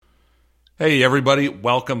Hey, everybody.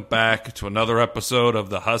 Welcome back to another episode of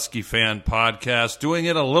the Husky Fan Podcast. Doing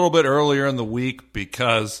it a little bit earlier in the week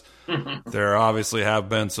because there obviously have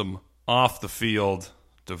been some off-the-field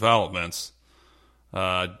developments.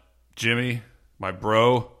 Jimmy, my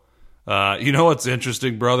bro, you know what's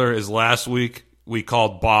interesting, brother, is last week we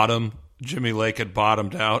called bottom. Jimmy Lake had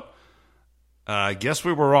bottomed out. I guess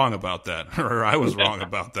we were wrong about that, or I was wrong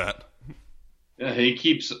about that. He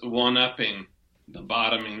keeps one-upping the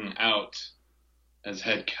bottoming out as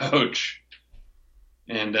head coach.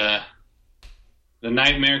 And the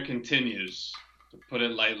nightmare continues, to put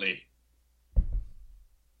it lightly.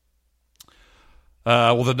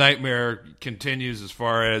 Well, the nightmare continues as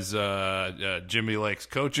far as Jimmy Lake's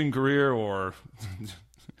coaching career, or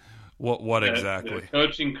what exactly? The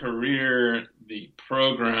coaching career, the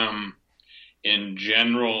program in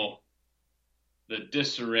general, the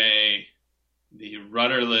disarray, the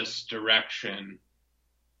rudderless direction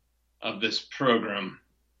of this program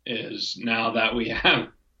is now that we have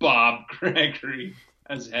Bob Gregory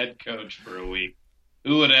as head coach for a week.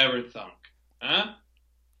 Who would ever thunk? Huh?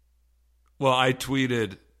 Well, I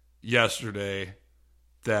tweeted yesterday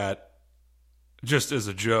that, just as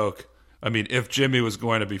a joke, I mean, if Jimmy was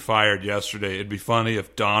going to be fired yesterday, it'd be funny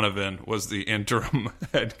if Donovan was the interim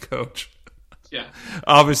head coach. Yeah.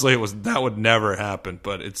 Obviously, that would never happen,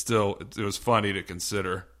 but it was funny to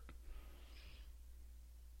consider.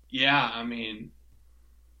 Yeah, I mean,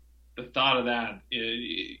 the thought of that,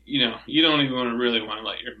 you don't even really want to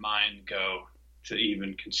let your mind go to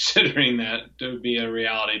even considering that to be a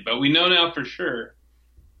reality. But we know now for sure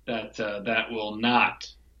that that will not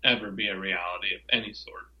ever be a reality of any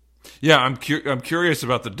sort. Yeah, I'm curious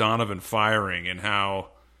about the Donovan firing and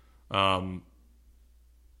how I'm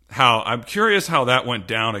curious how that went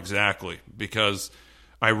down exactly, because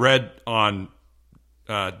I read on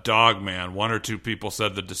Dogman, one or two people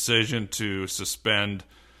said the decision to suspend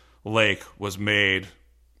Lake was made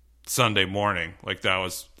Sunday morning, like that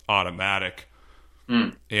was automatic.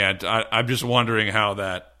 And I'm just wondering how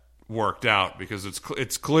that worked out, because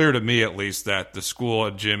it's clear to me at least that the school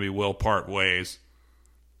and Jimmy will part ways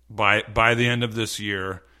by the end of this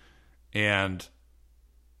year, and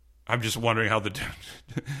I'm just wondering how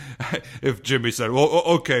if Jimmy said, "Well,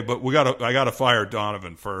 okay, but I gotta fire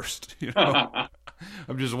Donovan first," you know.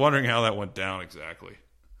 I'm just wondering how that went down exactly.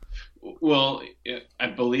 Well, I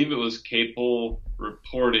believe it was Capel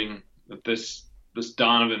reporting that this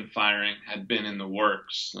Donovan firing had been in the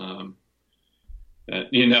works.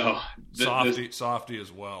 Softy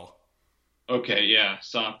as well. Okay, yeah,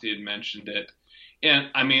 Softy had mentioned it,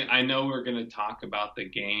 and I mean, I know we're going to talk about the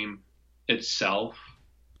game itself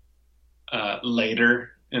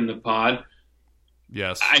later in the pod.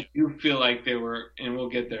 Yes, I do feel like they were, and we'll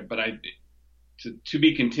get there, but to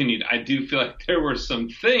be continued. I do feel like there were some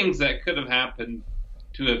things that could have happened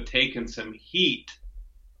to have taken some heat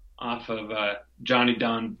off of Johnny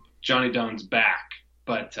Don's back,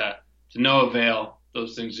 but to no avail.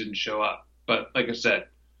 Those things didn't show up. But like I said,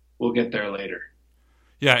 we'll get there later.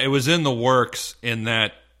 Yeah, it was in the works in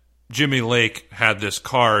that Jimmy Lake had this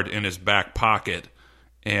card in his back pocket,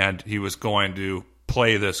 and he was going to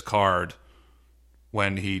play this card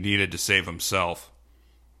when he needed to save himself.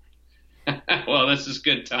 Well, this is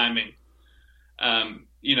good timing.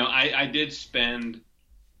 I did spend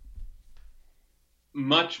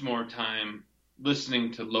much more time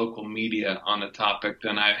listening to local media on the topic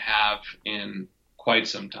than I have in quite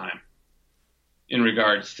some time in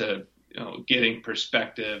regards to getting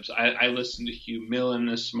perspectives. I listened to Hugh Millen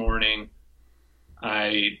this morning.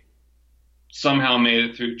 I somehow made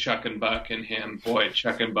it through Chuck and Buck and him. Boy,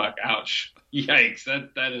 Chuck and Buck, ouch. Yikes,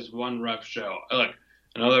 that is one rough show. Look,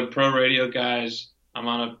 another pro radio guys, I'm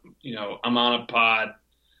on a pod.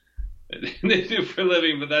 They do for a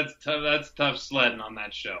living, but that's tough sledding on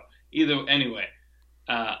that show. Anyway,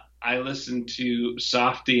 I listened to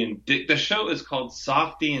Softy and Dick. The show is called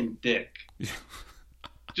Softy and Dick.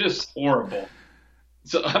 Just horrible.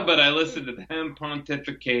 So, but I listened to them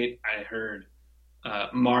pontificate. I heard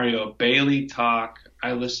Mario Bailey talk.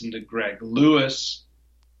 I listened to Greg Lewis.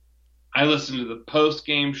 I listened to the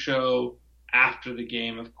post-game show after the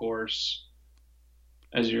game, of course,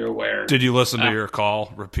 as you're aware. Did you listen to your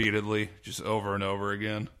call repeatedly, just over and over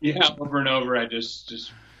again? Yeah, over and over. I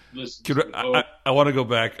just listened. I want to go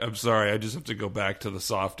back. I'm sorry. I just have to go back to the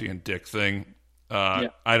Softy and Dick thing. I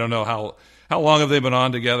don't know how long have they been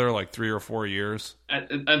on together? Like 3 or 4 years? I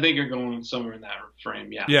think you're going somewhere in that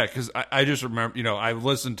frame. Yeah. Yeah, because I just remember, I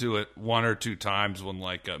listened to it 1 or 2 times when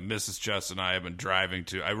Mrs. Chess and I have been driving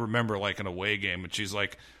to. I remember like an away game, and she's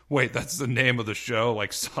like, "Wait, that's the name of the show?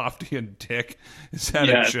 Like Softy and Dick? Is that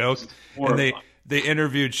a joke?" And they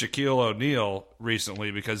interviewed Shaquille O'Neal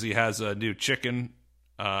recently because he has a new chicken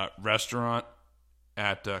restaurant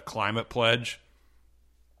at Climate Pledge.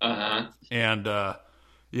 And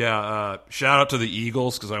shout out to the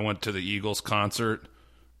Eagles because I went to the Eagles concert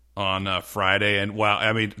on Friday, and wow,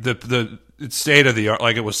 I mean the state of the art.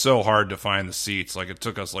 Like, it was so hard to find the seats. Like, it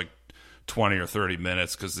took us like 20 or 30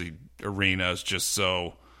 minutes because the arena is just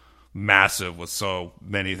so massive with so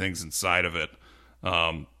many things inside of it.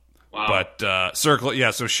 Wow. But so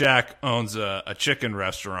Shaq owns a chicken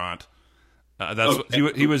restaurant.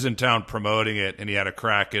 He was in town promoting it, and he had a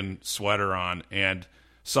Kraken sweater on, and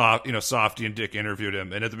Softy and Dick interviewed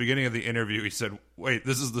him, and at the beginning of the interview he said, "Wait,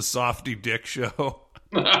 this is the Softy Dick show?"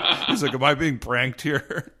 He's like, "Am I being pranked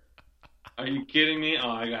here?" Are you kidding me?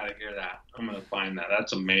 Oh, I gotta hear that. I'm gonna find that.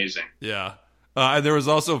 That's amazing. Yeah. And there was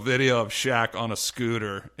also video of Shaq on a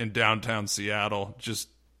scooter in downtown Seattle, just,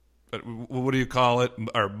 what do you call it,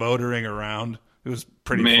 or motoring around. It was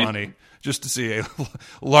pretty funny just to see a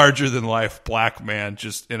larger-than-life black man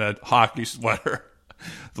just in a hockey sweater.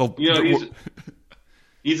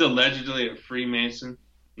 He's allegedly a Freemason.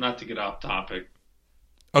 Not to get off topic.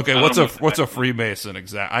 Okay, what's a Freemason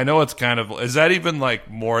exactly? I know it's kind of, is that even like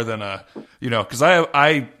more than a, because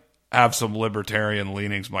I have some libertarian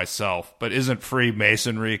leanings myself, but isn't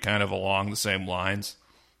Freemasonry kind of along the same lines?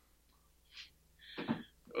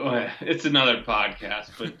 It's another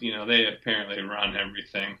podcast, but they apparently run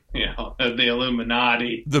everything. The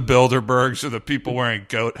Illuminati, the Bilderbergs, or the people wearing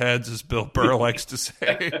goat heads, as Bill Burr likes to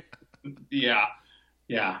say. Yeah.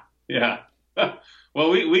 Well,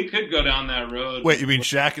 we could go down that road. Wait, you mean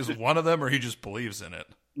Shaq is one of them, or he just believes in it?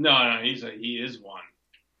 No, he is one.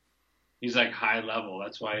 He's like high level.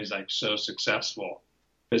 That's why he's like so successful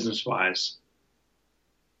business wise.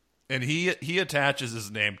 And he attaches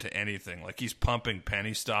his name to anything. Like, he's pumping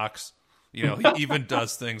penny stocks. He even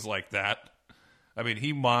does things like that. I mean,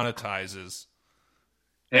 he monetizes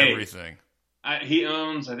everything. I think he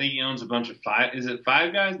owns a bunch of Is it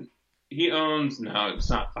Five Guys? No, it's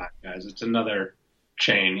not Five Guys. It's another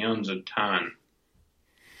chain. He owns a ton.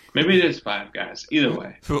 Maybe it is Five Guys. Either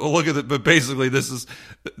way. Look at it. But basically, this is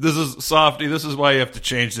Softy. This is why you have to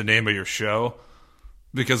change the name of your show,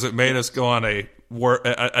 because it made us go on a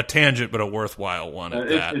tangent, but a worthwhile one at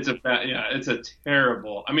that. It's a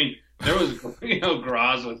terrible. I mean, there was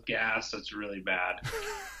Graz with gas. That's really bad.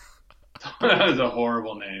 That was a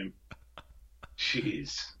horrible name.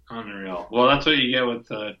 Jeez, unreal. Well, that's what you get with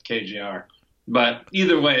KJR. But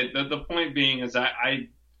either way, the point being is I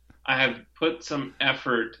have put some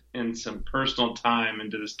effort and some personal time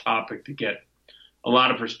into this topic to get a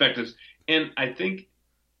lot of perspectives. And I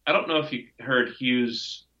don't know if you heard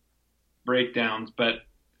Hugh's breakdowns, but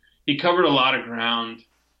he covered a lot of ground.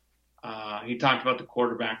 He talked about the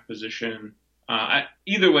quarterback position.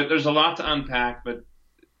 Either way, there's a lot to unpack, but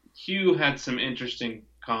Hugh had some interesting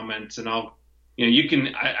comments, and I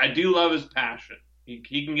do love his passion.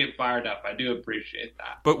 He can get fired up. I do appreciate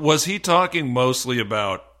that. But was he talking mostly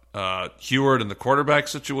about Heward and the quarterback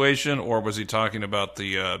situation, or was he talking about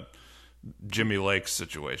the Jimmy Lake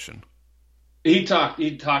situation? He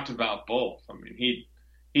talked about both. I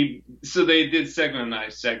mean, so they did segment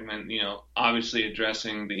obviously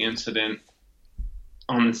addressing the incident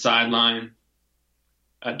on the sideline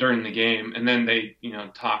during the game, and then they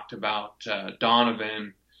talked about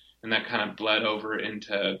Donovan, and that kind of bled over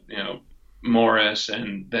into Morris,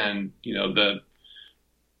 and then the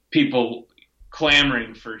people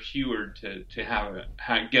clamoring for Heward to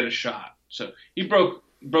get a shot. So he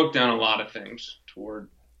broke down a lot of things toward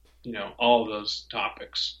all of those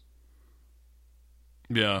topics.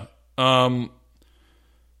 Yeah.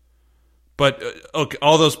 But okay,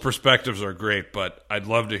 all those perspectives are great, but I'd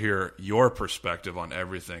love to hear your perspective on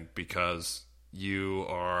everything, because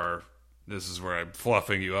this is where I'm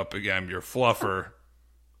fluffing you up again. You're fluffer.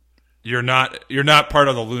 You're not part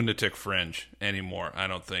of the lunatic fringe anymore, I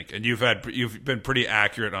don't think. And you've been pretty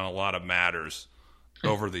accurate on a lot of matters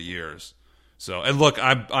over the years. So, and look,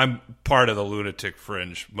 I'm part of the lunatic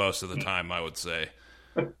fringe most of the time, I would say.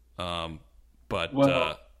 So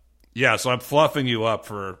I'm fluffing you up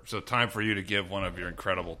so time for you to give one of your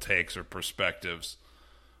incredible takes or perspectives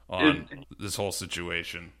on this whole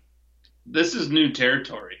situation. This is new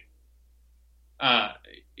territory.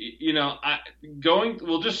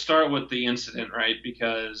 We'll just start with the incident, right?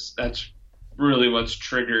 Because that's really what's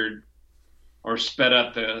triggered or sped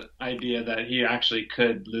up the idea that he actually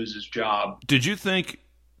could lose his job. Did you think,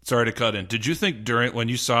 sorry to cut in, did you think when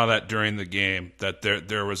you saw that during the game that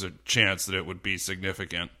there was a chance that it would be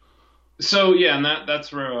significant? So yeah, and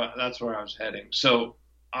that's where I was heading. So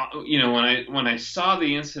when I saw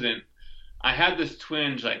the incident, I had this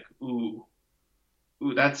twinge like, ooh,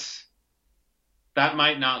 ooh, that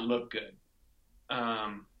might not look good.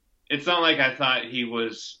 It's not like I thought he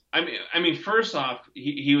was. I mean, first off,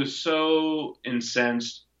 he was so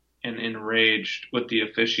incensed and enraged with the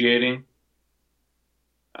officiating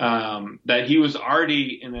that he was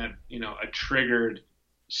already in a triggered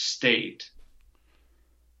state,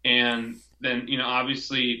 and then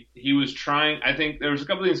obviously he was trying. I think there was a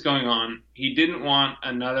couple things going on. He didn't want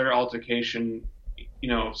another altercation,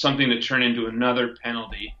 something to turn into another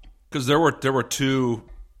penalty. Because there were two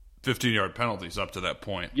 15-yard penalties up to that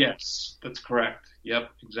point. Yes, that's correct.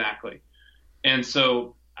 Yep, exactly. And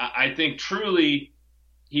so I think truly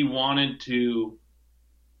he wanted to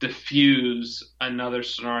diffuse another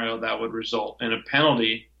scenario that would result in a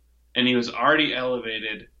penalty, and he was already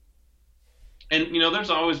elevated. And, there's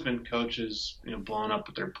always been coaches, blowing up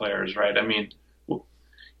with their players, right? I mean,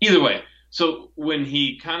 either way. So when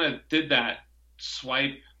he kind of did that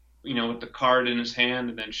swipe, with the card in his hand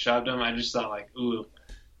and then shoved him, I just thought like, ooh,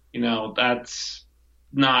 that's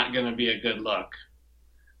not going to be a good look.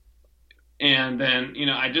 And then,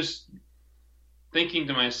 I just thinking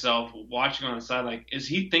to myself, watching on the side, like, is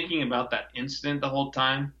he thinking about that incident the whole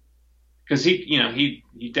time? Because he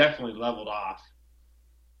definitely leveled off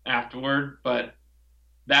afterward, but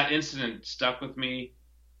that incident stuck with me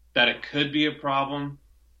that it could be a problem.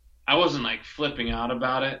 I wasn't like flipping out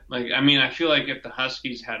about it. Like, I mean, I feel like if the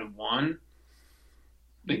Huskies had won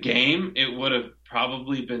the game, it would have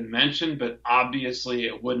probably been mentioned, but obviously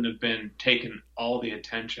it wouldn't have been taken all the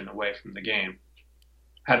attention away from the game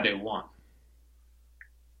had they won.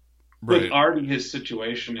 Right. With already his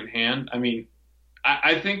situation in hand, I mean,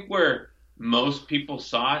 I think where most people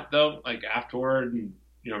saw it though, like afterward and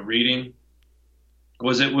reading,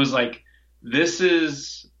 it was like, this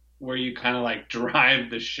is where you kind of like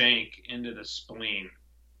drive the shank into the spleen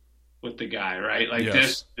with the guy, right? Like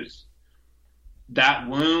yes. That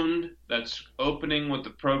wound that's opening with the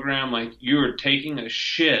program, like you are taking a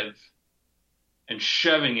shiv and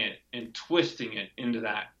shoving it and twisting it into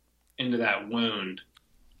that wound,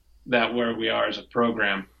 that where we are as a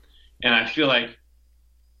program. And I feel like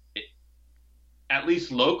at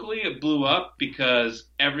least locally it blew up because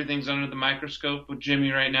everything's under the microscope with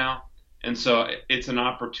Jimmy right now. And so it's an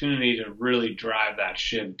opportunity to really drive that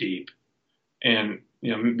shiv deep. And,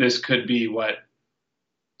 this could be what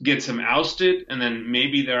gets him ousted. And then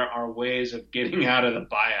maybe there are ways of getting out of the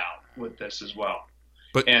buyout with this as well.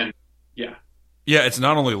 Yeah, it's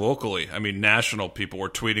not only locally. I mean, national people were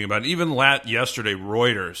tweeting about it. Even yesterday,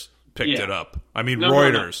 Reuters picked it up. I mean,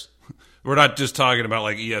 Reuters. No. We're not just talking about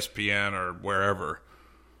like ESPN or wherever.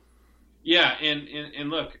 Yeah, and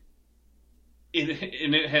look,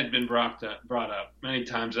 it had been brought up many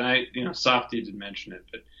times, and Softy did mention it,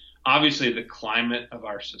 but obviously the climate of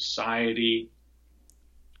our society,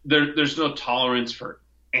 there's no tolerance for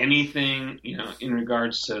anything, in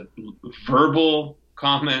regards to verbal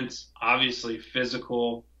comments, obviously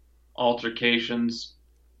physical altercations.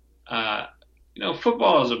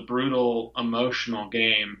 Football is a brutal, emotional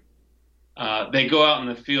game. They go out in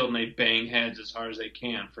the field and they bang heads as hard as they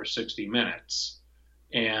can for 60 minutes.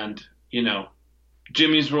 And,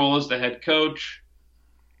 Jimmy's role as the head coach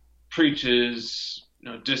preaches,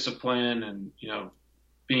 discipline and,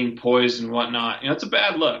 being poised and whatnot. It's a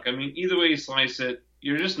bad look. I mean, either way you slice it,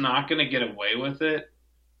 you're just not going to get away with it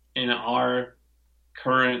in our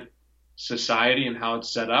current society and how it's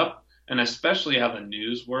set up, and especially how the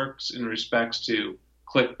news works in respects to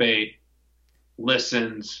clickbait,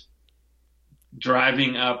 listens,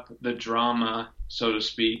 driving up the drama, so to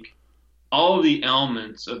speak. All of the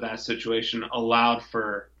elements of that situation allowed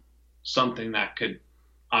for something that could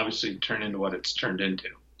obviously turn into what it's turned into.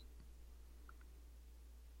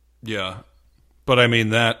 Yeah. But I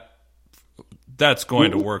mean, that's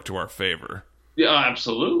going to work to our favor. Yeah,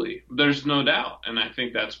 absolutely. There's no doubt. And I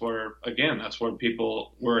think that's where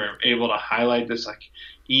people were able to highlight this, like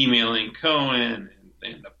emailing Cohen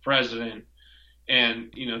and the president.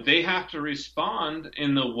 And, they have to respond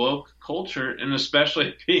in the woke culture, and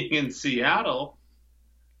especially being in Seattle,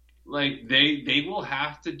 like they will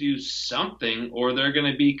have to do something or they're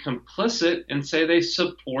going to be complicit and say they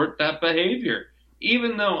support that behavior.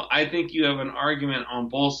 Even though I think you have an argument on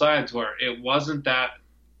both sides where it wasn't that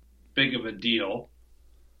big of a deal.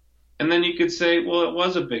 And then you could say, well, it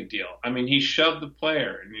was a big deal. I mean, he shoved the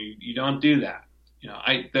player, and you don't do that.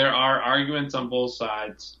 There are arguments on both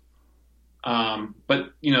sides.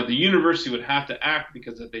 But the university would have to act,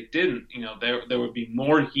 because if they didn't, there would be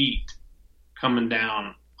more heat coming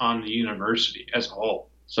down on the university as a whole.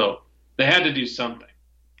 So they had to do something.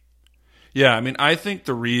 Yeah, I mean, I think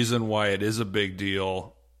the reason why it is a big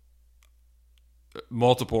deal,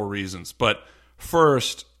 multiple reasons, but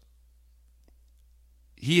first,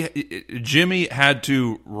 Jimmy had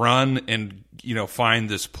to run and find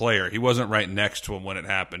this player. He wasn't right next to him when it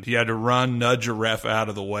happened. He had to run, nudge a ref out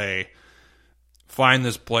of the way, find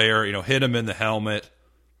this player, hit him in the helmet,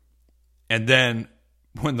 and then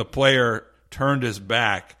when the player turned his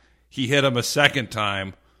back, he hit him a second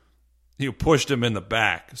time. He pushed him in the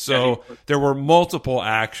back. So there were multiple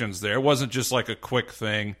actions there. It wasn't just like a quick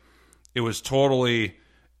thing. It was totally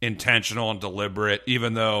intentional and deliberate,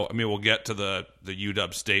 even though, we'll get to the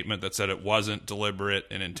UW statement that said it wasn't deliberate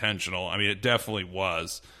and intentional. It definitely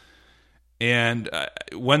was. And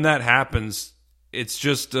when that happens, it's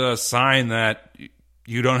just a sign that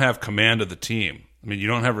you don't have command of the team. You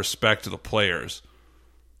don't have respect to the players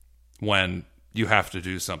when you have to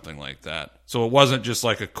do something like that. So it wasn't just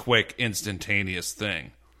like a quick, instantaneous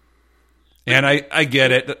thing. And I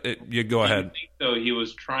get it. You go ahead. I think, though, he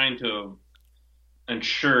was trying to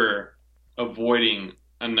ensure avoiding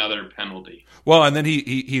another penalty. Well, and then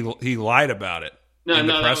he lied about it in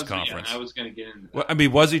the press conference. I was going to get into that. Well,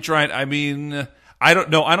 was he trying? I don't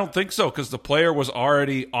know. I don't think so, because the player was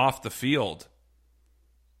already off the field.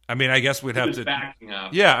 I guess we'd have to backing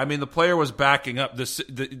up. Yeah, the player was backing up.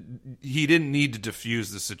 He didn't need to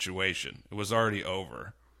defuse the situation. It was already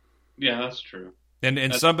over. Yeah, that's true.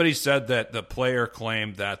 And somebody said that the player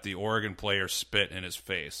claimed that the Oregon player spit in his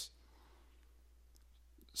face.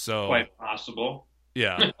 So quite possible.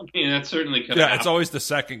 Yeah. That certainly could. Yeah, it's always the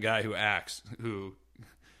second guy who acts who.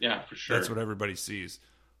 Yeah, for sure. That's what everybody sees.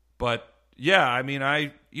 But yeah, I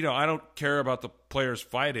don't care about the players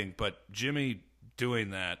fighting, but Jimmy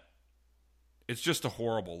doing that, it's just a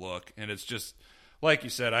horrible look, and it's just like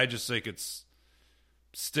you said. I just think it's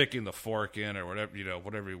sticking the fork in, or whatever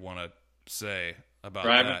whatever you want to say about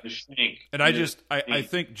driving that. The shank. And I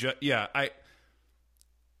think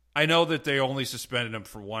I know that they only suspended him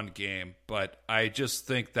for one game, but I just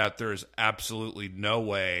think that there's absolutely no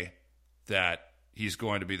way that he's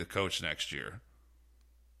going to be the coach next year.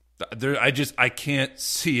 I can't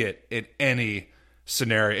see it in any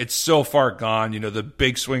scenario. It's so far gone. The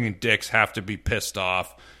big swinging dicks have to be pissed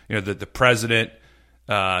off. The president,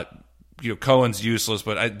 Cohen's useless,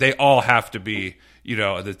 but they all have to be.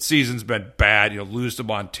 The season's been bad. Lose to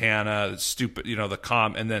Montana, it's stupid.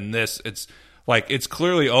 And then this. It's like it's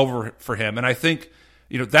clearly over for him. And I think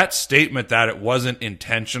that statement that it wasn't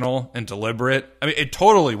intentional and deliberate. It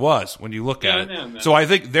totally was when you look at it. No. So I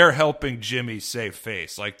think they're helping Jimmy save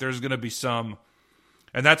face. Like there's going to be some.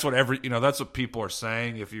 And that's what that's what people are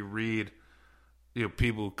saying. If you read,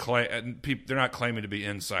 people who claim, and they're not claiming to be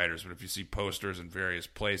insiders, but if you see posters in various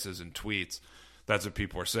places and tweets, that's what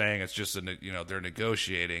people are saying. It's just they're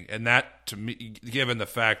negotiating, and that to me, given the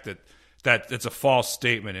fact that it's a false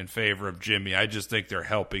statement in favor of Jimmy, I just think they're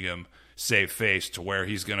helping him save face to where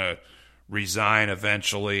he's going to resign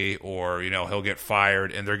eventually, or he'll get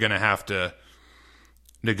fired, and they're going to have to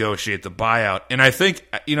negotiate the buyout. And I think,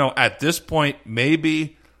 at this point,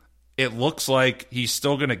 maybe it looks like he's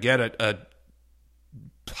still going to get a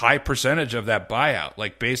high percentage of that buyout,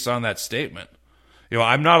 like based on that statement.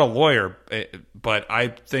 I'm not a lawyer, but I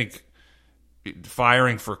think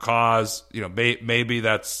firing for cause, maybe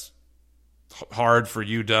that's hard for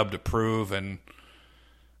UW to prove. And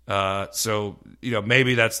so,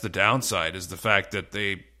 maybe that's the downside, is the fact that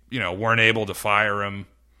they, weren't able to fire him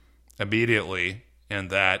immediately,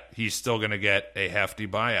 and that he's still going to get a hefty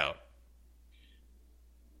buyout.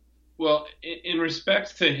 Well, in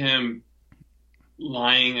respect to him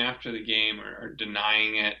lying after the game or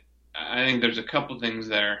denying it, I think there's a couple things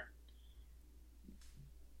there.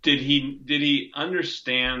 Did he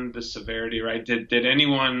understand the severity, right? Did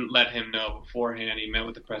anyone let him know beforehand he met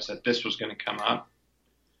with the press that this was going to come up?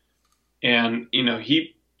 And,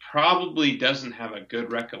 he probably doesn't have a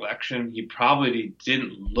good recollection. He probably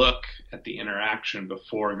didn't look at the interaction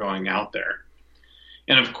before going out there.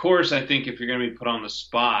 And of course, I think if you're going to be put on the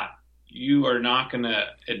spot, you are not going to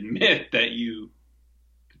admit that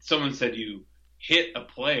someone said you hit a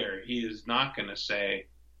player. He is not going to say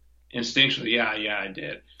instinctually, yeah, I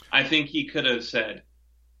did. I think he could have said,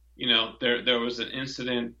 there was an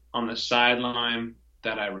incident on the sideline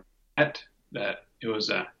that I regret, that it was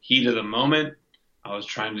a heat of the moment. I was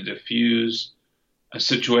trying to diffuse a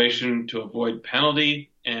situation to avoid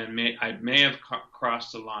penalty, and I may have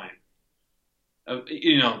crossed the line.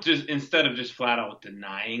 Just instead of just flat out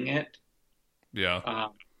denying it. Yeah.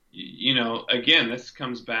 Again, this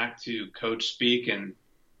comes back to coach speak and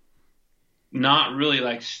not really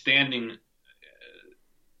like standing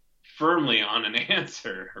firmly on an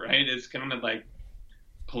answer, right? It's kind of like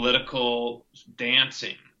political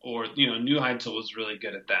dancing, or Neuheisel was really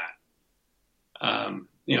good at that.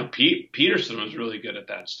 Peterson was really good at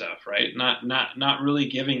that stuff, right? Not really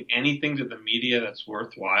giving anything to the media that's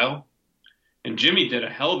worthwhile. And Jimmy did a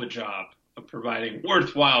hell of a job of providing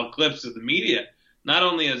worthwhile clips to the media, not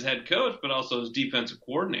only as head coach, but also as defensive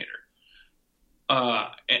coordinator.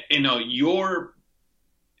 Your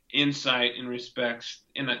insight in respects,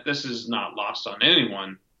 and this is not lost on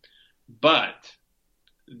anyone, but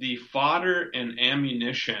the fodder and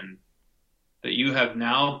ammunition that you have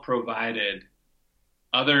now provided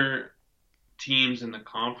other teams in the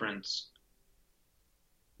conference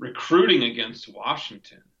recruiting against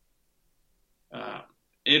Washington,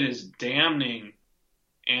 it is damning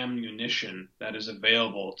ammunition that is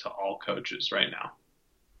available to all coaches right now.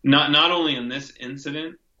 Not only in this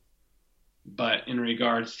incident, but in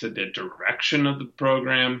regards to the direction of the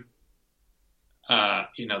program,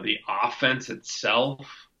 the offense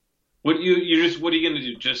itself. What are you going to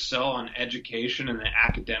do? Just sell on education and the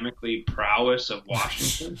academically prowess of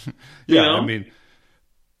Washington? Yeah, I mean,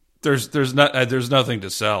 there's nothing to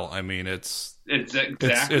sell. I mean, it's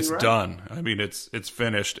exactly right. Done. I mean, it's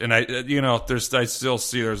finished. And I still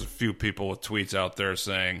see there's a few people with tweets out there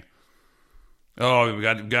saying, "Oh, we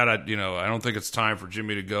got to, I don't think it's time for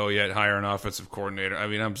Jimmy to go yet. Hire an offensive coordinator." I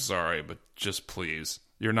mean, I'm sorry, but just please,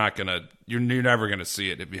 you're never gonna see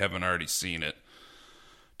it if you haven't already seen it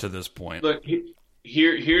to this point. Look,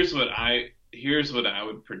 here's what I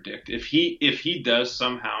would predict. If he does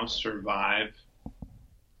somehow survive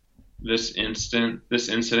this incident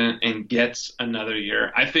and gets another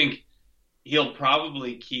year, I think he'll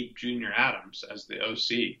probably keep Junior Adams as the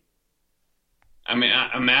OC. I mean,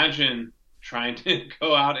 imagine trying to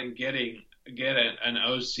go out and get an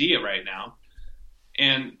OC right now.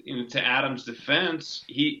 And to Adams' defense,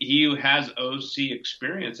 he has OC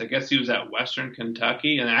experience. I guess he was at Western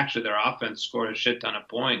Kentucky, and actually their offense scored a shit ton of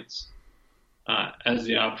points as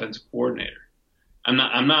the offensive coordinator. I'm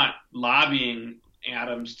not lobbying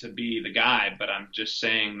Adams to be the guy, but I'm just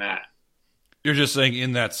saying that. You're just saying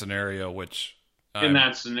in that scenario, which in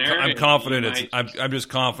that scenario, I'm confident I'm just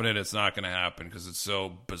confident it's not going to happen because it's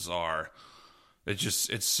so bizarre.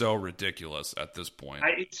 It's so ridiculous at this point.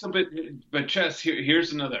 But Chess,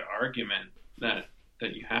 here's another argument that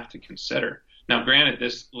you have to consider. Now, granted,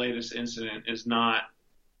 this latest incident is not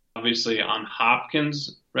obviously on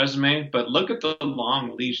Hopkins' resume, but look at the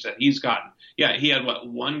long leash that he's gotten. Yeah, he had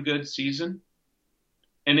one good season,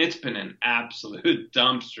 and it's been an absolute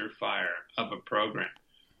dumpster fire of a program.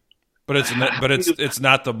 But it's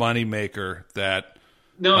not the moneymaker that.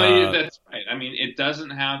 No, that's right. I mean, it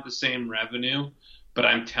doesn't have the same revenue, but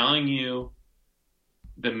I'm telling you,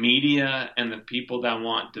 the media and the people that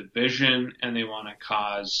want division and they want to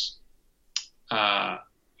cause,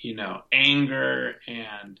 anger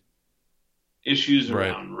and issues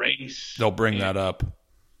around race. They'll bring that up.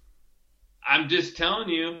 I'm just telling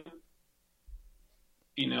you,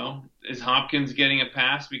 is Hopkins getting a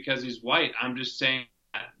pass because he's white? I'm just saying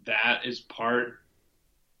that is part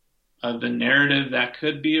of the narrative that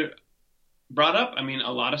could be brought up. I mean,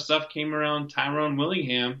 a lot of stuff came around Tyrone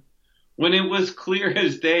Willingham when it was clear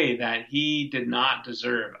as day that he did not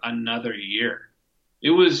deserve another year. It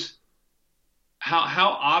was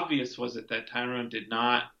how obvious was it that Tyrone did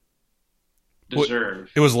not deserve?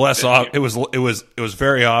 It was less it was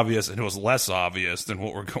very obvious, and it was less obvious than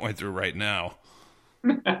what we're going through right now.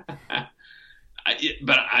 But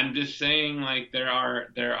I'm just saying, like, there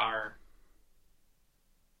are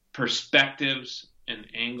perspectives and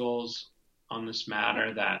angles on this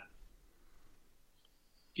matter that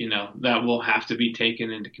that will have to be taken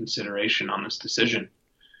into consideration on this decision.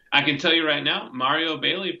 I can tell you right now, Mario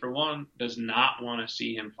Bailey, for one, does not want to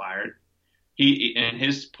see him fired. And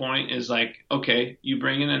his point is like, okay, you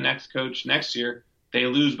bring in the next coach next year, they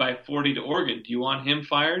lose by 40 to Oregon. Do you want him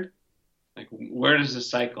fired? Like, where does the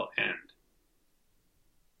cycle end?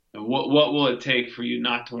 And what will it take for you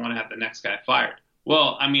not to want to have the next guy fired?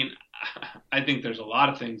 Well, I mean, I think there's a lot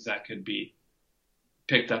of things that could be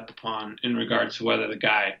picked up upon in regards to whether the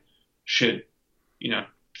guy should,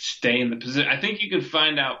 stay in the position. I think you can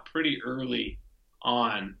find out pretty early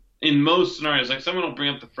on in most scenarios. Like, someone will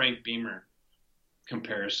bring up the Frank Beamer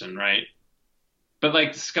comparison, right? But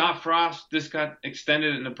like Scott Frost, this got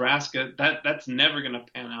extended at Nebraska. That's never going to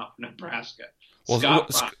pan out for Nebraska. Well,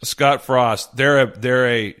 Scott Frost,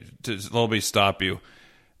 let me stop you.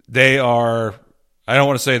 They are, I don't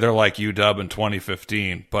want to say they're like UW in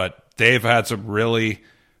 2015, but they've had some really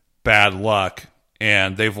bad luck,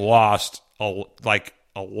 and they've lost a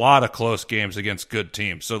lot of close games against good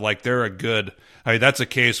teams. So like that's a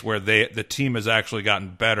case where the team has actually gotten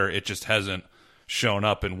better. It just hasn't shown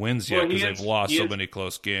up in wins yet because they've lost so many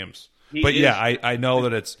close games. But yeah, I know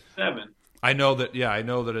that it's 7. I know that. Yeah, I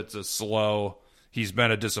know that it's a slow. He's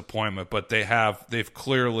been a disappointment, but they've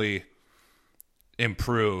clearly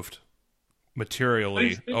improved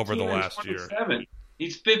materially over the last year.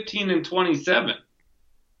 He's 15-27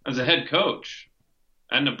 as a head coach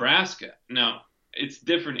at Nebraska. Now, it's a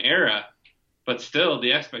different era, but still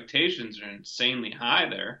the expectations are insanely high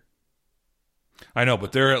there. I know,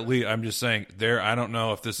 but they're at least, I'm just saying, I don't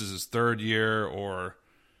know if this is his third year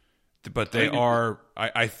but they are,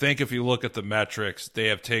 I think if you look at the metrics, they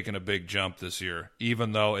have taken a big jump this year,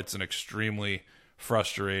 even though it's an extremely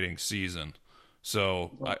frustrating season.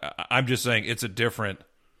 So I'm just saying it's a different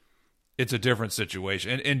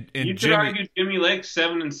situation. And you could argue Jimmy Lake's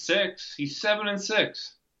 7-6. He's 7-6.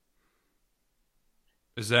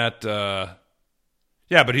 Is that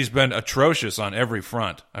yeah, but he's been atrocious on every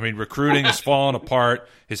front. I mean, recruiting has fallen apart.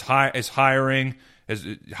 His hiring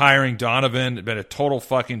Donovan has been a total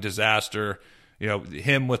fucking disaster. You know,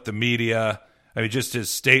 him with the media. I mean, just his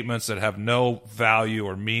statements that have no value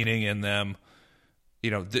or meaning in them.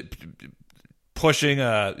 You know, pushing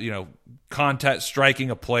striking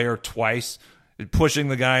a player twice, pushing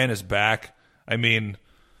the guy in his back. I mean,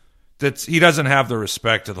 he doesn't have the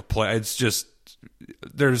respect of the play. It's just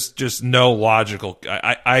there's just no logical.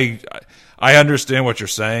 I understand what you're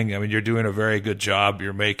saying. I mean, you're doing a very good job.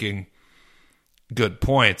 You're making good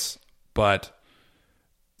points, but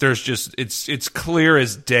there's just it's clear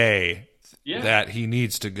as day that he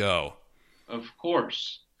needs to go. Of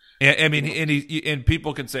course. And I mean, and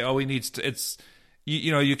people can say, "Oh, he needs to." It's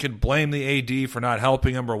you can blame the AD for not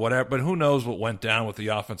helping him or whatever, but who knows what went down with the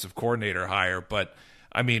offensive coordinator hire? But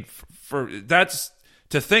I mean,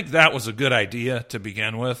 to think that was a good idea to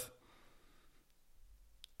begin with.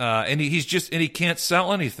 And he can't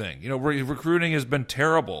sell anything. You know, recruiting has been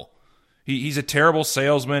terrible. He's a terrible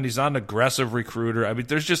salesman. He's not an aggressive recruiter. I mean,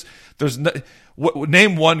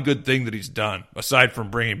 name one good thing that he's done aside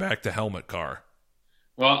from bringing back the helmet car.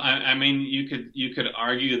 Well, I mean, you could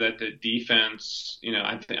argue that the defense, you know,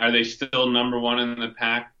 are they still number one in the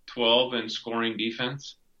Pac-12 in scoring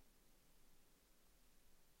defense?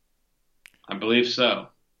 I believe so.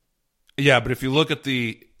 Yeah, but if you look at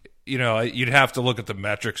you'd have to look at the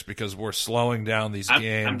metrics because we're slowing down these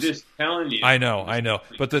games. I'm just telling you. I know.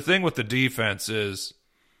 But the thing with the defense is,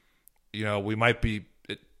 you know, we might be.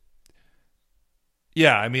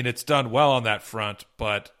 I mean, it's done well on that front,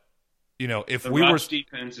 but you know, if the we rush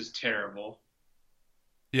defense is terrible.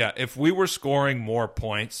 Yeah, if we were scoring more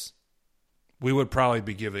points, we would probably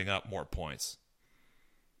be giving up more points.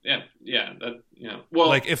 Yeah, that, you know. Well,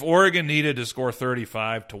 like if Oregon needed to score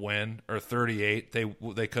 35 to win or 38,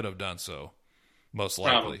 they could have done so. Most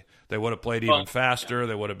likely, probably. They would have played even faster. Yeah.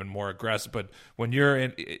 They would have been more aggressive. But when you're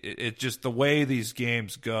in, it's just the way these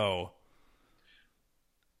games go.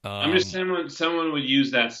 I'm just saying someone would use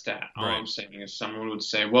that stat. All right. I'm saying is someone would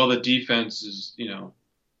say, "Well, the defense is, you know,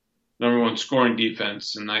 number one scoring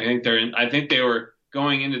defense," and I think they were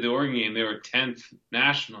going into the Oregon game. They were 10th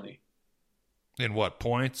nationally. In what,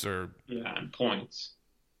 points or? Yeah, in points.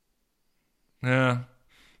 Yeah,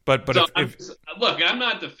 but so look, I'm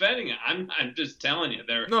not defending it. I'm just telling you.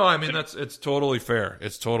 No, I mean it's totally fair.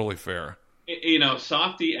 It's totally fair. You know,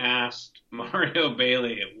 Softy asked Mario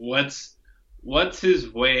Bailey, "What's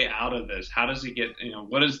his way out of this? How does he get? You know,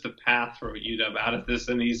 what is the path for UW out of this?"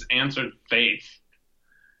 And he's answered faith.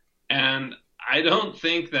 And I don't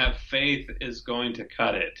think that faith is going to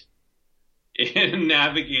cut it in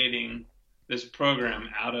navigating this program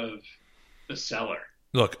out of the cellar.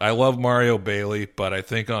 Look, I love Mario Bailey, but I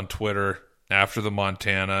think on Twitter after the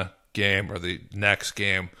Montana game or the next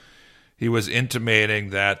game, he was intimating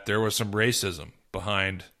that there was some racism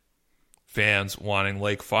behind fans wanting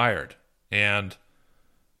Lake fired. And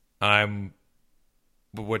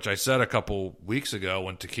which I said a couple weeks ago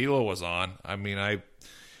when Tequila was on, I mean,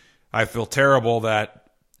 I feel terrible that,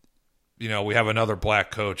 you know, we have another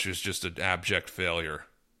black coach who's just an abject failure.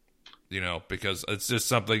 You know, because it's just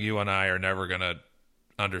something you and I are never going to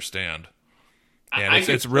understand, and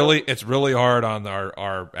it's really hard on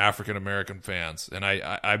our African American fans. And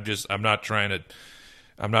I'm not trying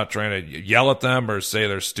to yell at them or say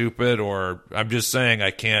they're stupid, or I'm just saying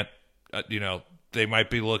I can't. You know, they might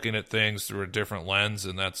be looking at things through a different lens,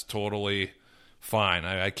 and that's totally fine.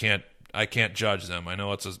 I can't judge them. I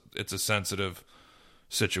know it's a sensitive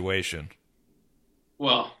situation.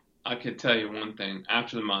 Well, I could tell you one thing.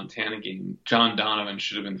 After the Montana game, John Donovan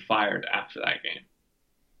should have been fired after that game.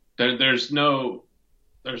 There's no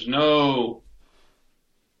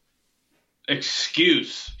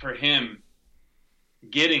excuse for him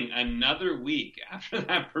getting another week after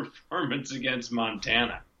that performance against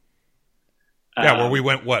Montana. Yeah, where we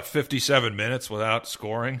went, 57 minutes without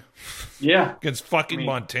scoring? Yeah. Against fucking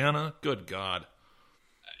Montana? Good God.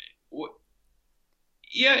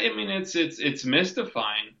 Yeah, I mean, it's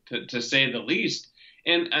mystifying, to say the least.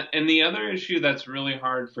 And the other issue that's really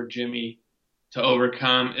hard for Jimmy to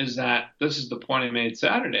overcome is that, this is the point I made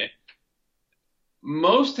Saturday.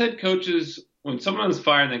 Most head coaches, when someone's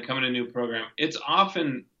fired and they come in a new program, it's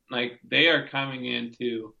often like they are coming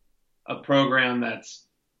into a program that's,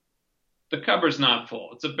 the cupboard's not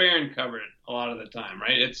full. It's a barren cupboard a lot of the time,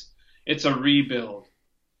 right? It's a rebuild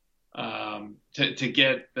to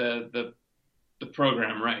get the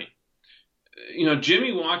program right. You know,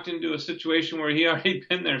 Jimmy walked into a situation where he already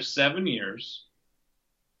been there 7 years.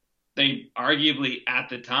 They arguably at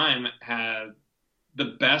the time had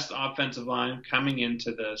the best offensive line coming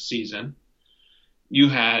into the season. You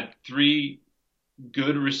had 3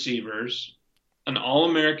 good receivers, an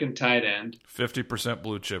All-American tight end. 50%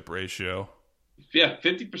 blue chip ratio. Yeah,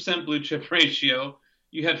 50% blue chip ratio.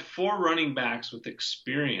 You had 4 running backs with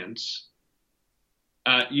experience.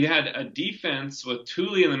 You had a defense with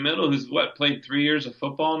Thule in the middle, who's played 3 years of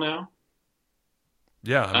football now.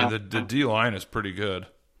 Yeah, I mean the D line is pretty good.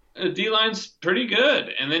 The D line's pretty good,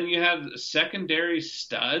 and then you have secondary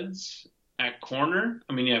studs at corner.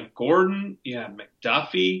 I mean, you have Gordon, you have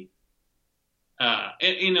McDuffie. I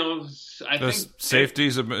think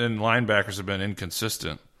safeties and linebackers have been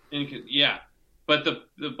inconsistent. Yeah, but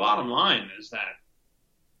the bottom line is that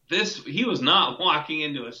he was not walking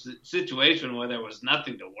into a situation where there was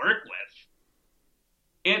nothing to work with.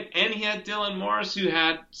 And he had Dylan Morris, who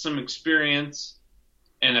had some experience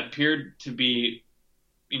and appeared to be,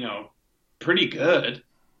 pretty good,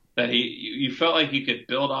 that you felt like you could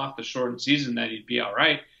build off the shortened season, that he'd be all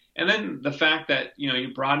right. And then the fact that,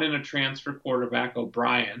 you brought in a transfer quarterback,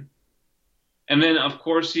 O'Brien. And then, of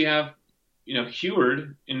course, you have,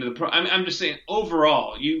 Heward into the pro. I'm just saying,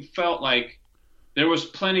 overall, you felt like there was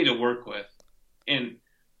plenty to work with. And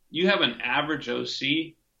you have an average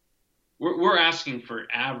OC. We're asking for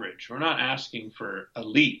average. We're not asking for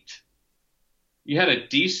elite. You had a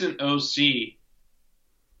decent OC.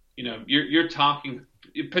 You're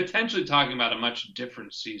potentially talking about a much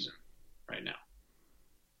different season right now.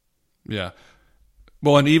 Yeah.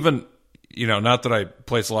 Well, and even, not that I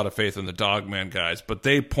place a lot of faith in the Dogman guys, but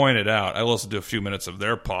they pointed out, I listened to a few minutes of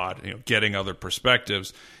their pod, getting other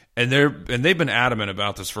perspectives, and they've been adamant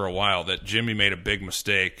about this for a while, that Jimmy made a big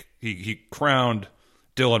mistake. He crowned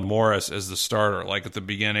Dylan Morris as the starter, like at the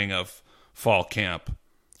beginning of fall camp,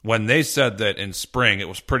 when they said that in spring it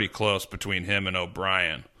was pretty close between him and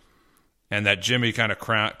O'Brien, and that Jimmy kind of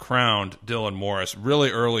crowned Dylan Morris really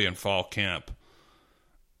early in fall camp.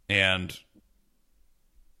 And,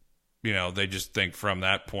 they just think from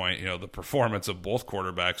that point, the performance of both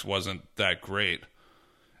quarterbacks wasn't that great.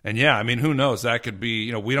 And, yeah, I mean, who knows? That could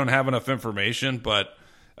be, we don't have enough information, but,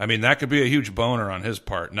 I mean, that could be a huge boner on his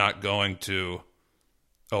part, not going to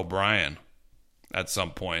O'Brien at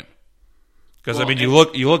some point. Because, I mean, you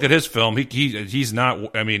look at his film, he's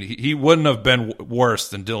not, I mean, he wouldn't have been worse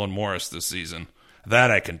than Dylan Morris this season.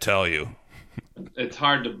 That I can tell you. It's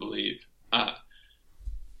hard to believe.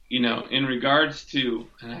 In regards to,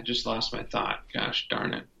 and I just lost my thought, gosh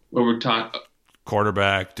darn it, where we're talking.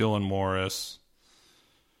 Quarterback, Dylan Morris.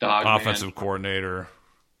 Offensive coordinator.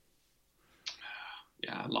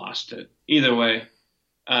 Yeah, I lost it. Either way,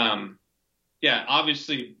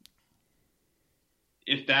 obviously,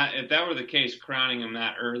 if that were the case, crowning him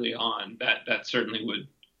that early on, that certainly would.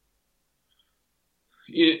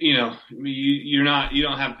 You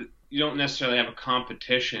don't necessarily have a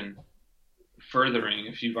competition furthering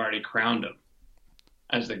if you've already crowned him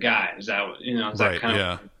as the guy. Is that what, is that right? kind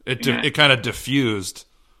Yeah, of, it kind of diffused,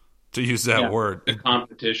 to use that word. The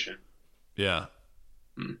competition. Yeah,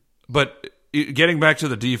 but getting back to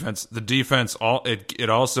the defense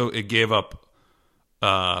it gave up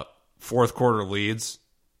fourth quarter leads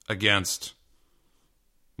against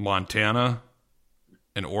Montana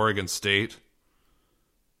and Oregon State.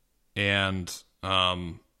 And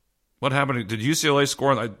what happened? Did UCLA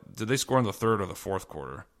score? Did they score in the third or the fourth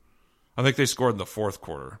quarter? I think they scored in the fourth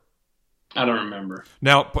quarter. I don't remember.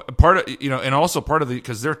 Now, part of and also part of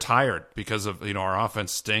because they're tired because of our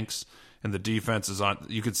offense stinks and the defense is on.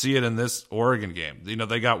 You could see it in this Oregon game.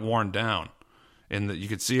 They got worn down, and you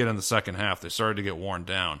could see it in the second half. They started to get worn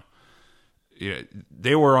down.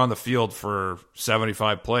 They were on the field for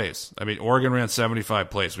 75 plays. I mean, Oregon ran 75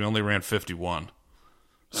 plays. We only ran 51.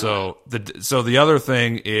 So the other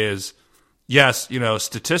thing is, yes,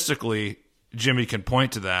 statistically, Jimmy can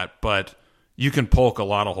point to that, but you can poke a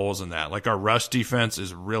lot of holes in that. Like our rush defense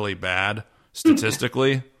is really bad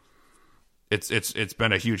statistically, it's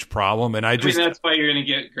been a huge problem. And I mean, that's why you're going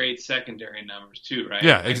to get great secondary numbers too, right?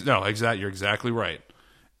 Yeah, exactly. You're exactly right.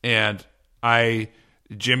 And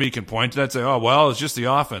Jimmy can point to that and say, oh, well, it's just the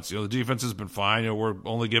offense. The defense has been fine. We're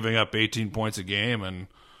only giving up 18 points a game, and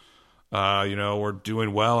we're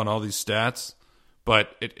doing well in all these stats.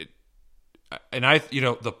 But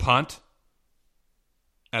the punt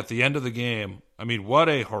at the end of the game, I mean, what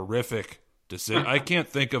a horrific decision. I can't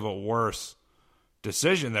think of a worse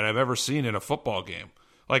decision that I've ever seen in a football game.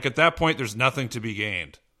 Like, at that point, there's nothing to be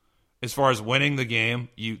gained. As far as winning the game,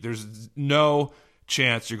 there's no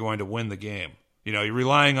chance you're going to win the game. You're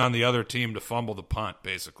relying on the other team to fumble the punt,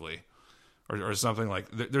 basically, or something like.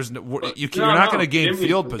 You're not going to gain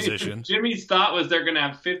field position. Jimmy's thought was they're going to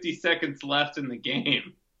have 50 seconds left in the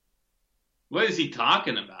game. What is he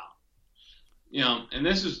talking about? And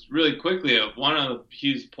this is really quickly. One of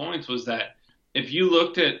Hugh's points was that if you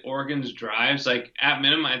looked at Oregon's drives, like at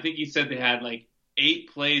minimum, I think he said they had like 8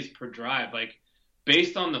 plays per drive. Like,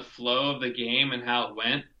 based on the flow of the game and how it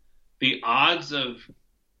went, the odds of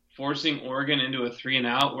forcing Oregon into a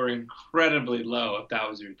 3-and-out were incredibly low if that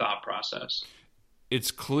was your thought process.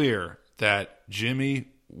 It's clear that Jimmy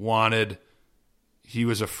he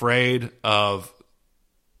was afraid of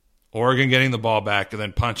Oregon getting the ball back and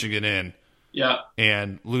then punching it in. Yeah.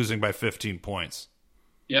 And losing by 15 points.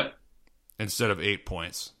 Yep. Instead of 8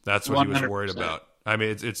 points. That's what 100%. He was worried about. I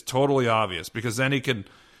mean, it's totally obvious, because then we can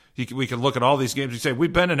look at all these games and say,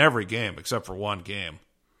 we've been in every game except for one game.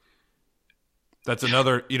 That's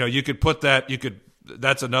another, you could put that,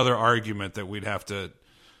 that's another argument that we'd have to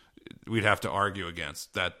argue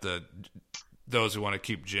against, that those who want to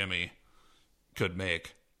keep Jimmy could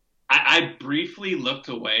make. I briefly looked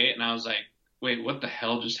away and I was like, wait, what the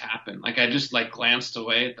hell just happened? Like, I just glanced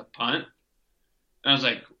away at the punt and I was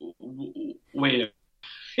like, wait,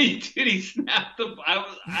 he snapped the.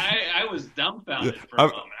 I was dumbfounded for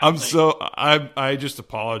a moment. I just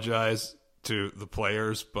apologize to the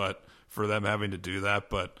players, but for them having to do that.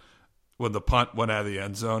 But when the punt went out of the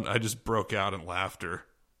end zone, I just broke out in laughter.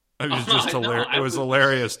 It was just hilarious. It was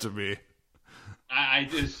hilarious to me.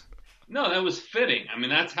 That was fitting. I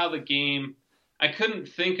mean, that's how the game. I couldn't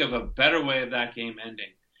think of a better way of that game ending,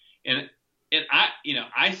 and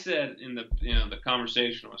I said in the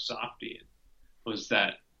conversation with Softy was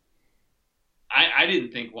that I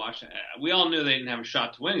didn't think Washington. We all knew they didn't have a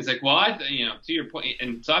shot to win. He's like, well, to your point,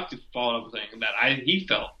 and Softy followed up with saying that he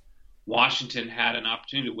felt Washington had an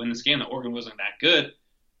opportunity to win this game. That Oregon wasn't that good,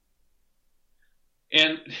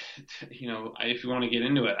 and if you want to get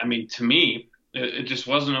into it, I mean, to me, it just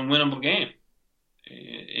wasn't a winnable game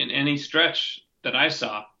in any stretch that I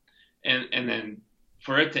saw, and then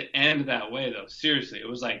for it to end that way, though, seriously, it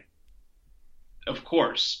was like, of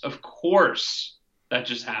course, that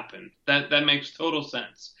just happened. That makes total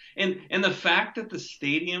sense. And the fact that the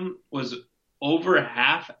stadium was over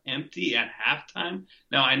half empty at halftime.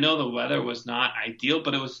 Now, I know the weather was not ideal,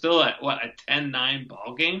 but it was still a 10-9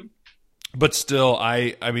 ball game. But still,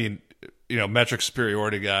 I mean, metric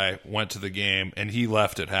superiority guy went to the game and he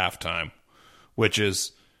left at halftime, which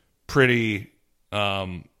is pretty.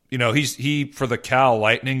 He for the Cal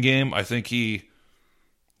Lightning game, I think he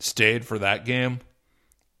stayed for that game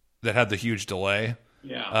that had the huge delay.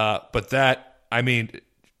 Yeah. But that, I mean,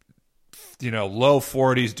 low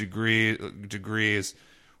 40s degrees,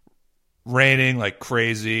 raining like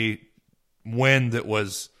crazy, wind that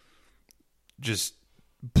was just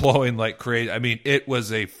blowing like crazy. I mean, it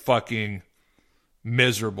was a fucking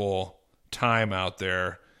miserable time out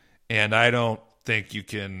there, and I don't think you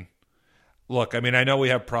can look. I mean, I know we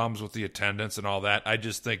have problems with the attendance and all that. I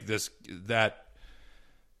just think that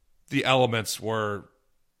the elements were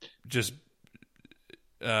just.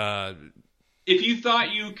 If you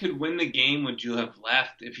thought you could win the game, would you have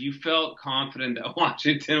left? If you felt confident that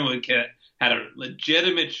Washington had a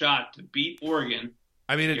legitimate shot to beat Oregon,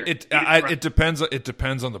 I mean, it depends. It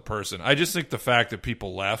depends on the person. I just think the fact that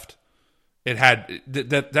people left,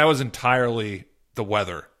 that was entirely the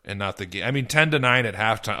weather and not the game. I mean, 10-9 at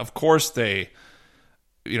halftime. Of course they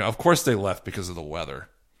left because of the weather.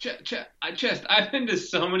 I've been to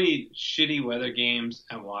so many shitty weather games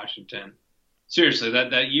at Washington. Seriously,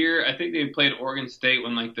 that year, I think they played Oregon State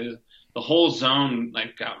when the whole zone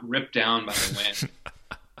got ripped down by the wind.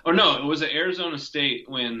 Or no, it was at Arizona State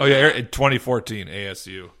when. Oh yeah, in 2014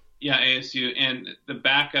 ASU. Yeah, ASU, and the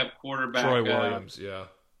backup quarterback Troy Williams.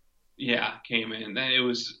 Yeah, came in. That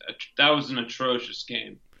was an atrocious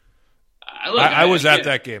game. I was at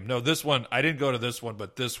that game. No, this one I didn't go to this one,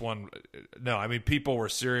 but this one, no. I mean, people were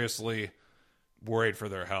seriously worried for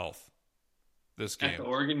their health. This game, at the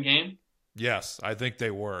Oregon game. Yes, I think they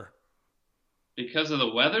were. Because of the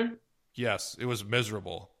weather? Yes, it was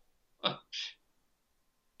miserable.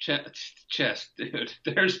 Chest, dude.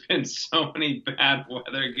 There's been so many bad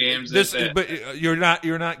weather games. But you're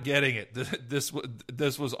not getting it. This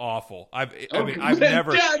was awful. I've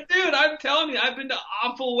never, yeah, dude. I'm telling you, I've been to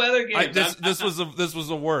awful weather games. this was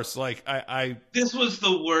the worst. Like this was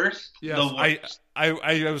the worst. Yes, the worst.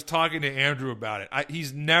 I was talking to Andrew about it.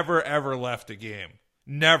 He's never ever left a game.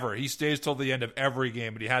 Never. He stays till the end of every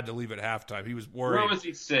game, but he had to leave at halftime. He was worried. Where was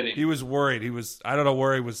he sitting? He was worried. I don't know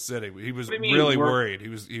where he was sitting. He was really worried. He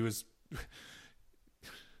was.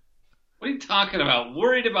 What are you talking about?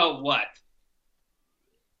 Worried about what?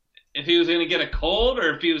 If he was going to get a cold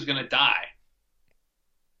or if he was going to die?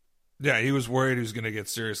 Yeah, he was worried he was going to get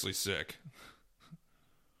seriously sick.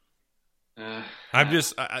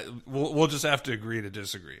 We'll just have to agree to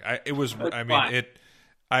disagree.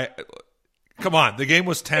 Come on, the game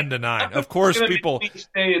was 10-9. Of course, people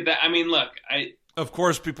say that. I mean, look, of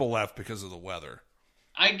course, people left because of the weather.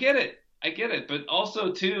 I get it, but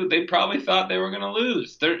also too, they probably thought they were going to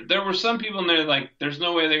lose. There were some people in there like, there's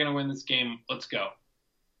no way they're going to win this game. Let's go.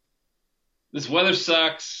 This weather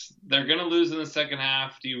sucks. They're going to lose in the second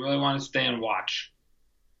half. Do you really want to stay and watch?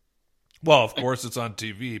 Well, of course, it's on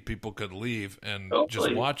TV. People could leave and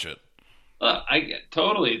just watch it. I get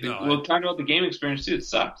totally. We'll talk about the game experience too. It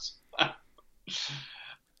sucks.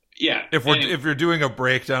 Yeah. If you're doing a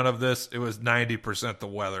breakdown of this, it was 90% the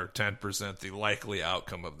weather, 10% the likely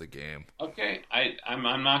outcome of the game. Okay, I'm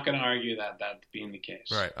not going to argue that being the case.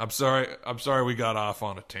 Right. I'm sorry we got off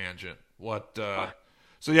on a tangent.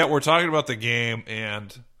 So yeah, we're talking about the game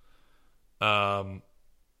and okay.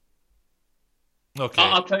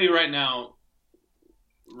 I'll tell you right now.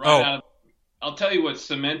 I'll tell you what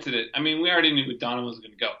cemented it. I mean, we already knew Donovan was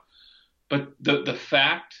going to go, but the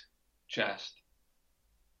fact, Chest,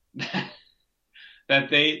 that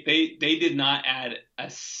they did not add a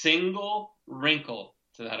single wrinkle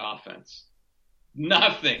to that offense.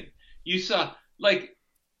 Nothing. You saw, like,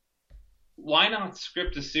 why not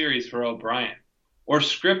script a series for O'Brien or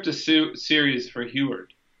script a series for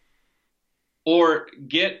Heward or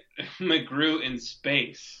get McGrew in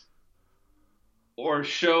space or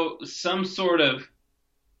show some sort of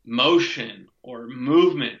motion or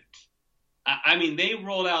movement. I mean, they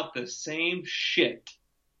rolled out the same shit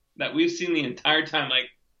that we've seen the entire time.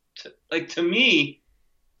 Like to me,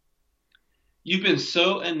 you've been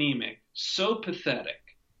so anemic, so pathetic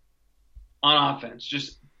on offense,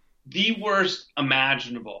 just the worst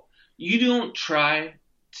imaginable. You don't try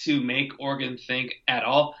to make Oregon think at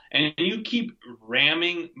all, and you keep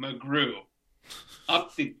ramming McGrew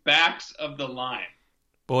up the backs of the line.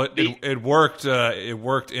 Well, it worked. It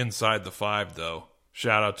worked inside the 5, though.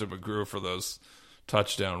 Shout out to McGrew for those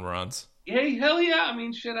touchdown runs. Hey, hell yeah! I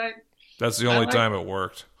mean, That's the only time it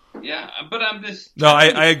worked. Yeah, but I'm just. No,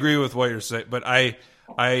 I agree with what you're saying, but I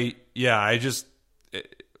just.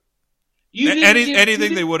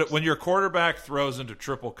 Anything they would, when your quarterback throws into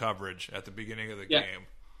triple coverage at the beginning of the game.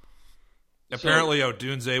 Apparently,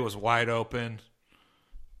 Odunze was wide open.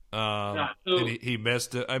 And he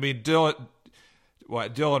missed it. I mean,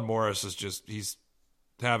 Dylan Morris is he's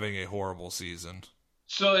having a horrible season.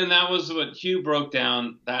 So, and that was what Hugh broke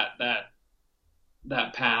down that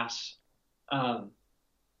pass,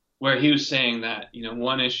 where he was saying that,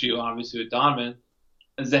 one issue obviously with Donovan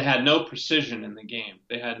is they had no precision in the game.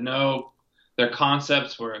 They had their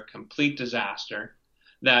concepts were a complete disaster.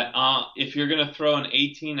 That if you're going to throw an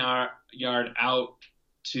 18-yard out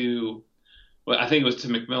to, I think it was to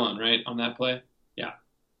McMillan, right, on that play? Yeah.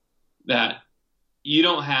 That you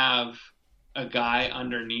don't have a guy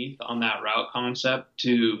underneath on that route concept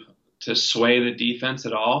to sway the defense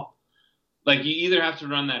at all. Like, you either have to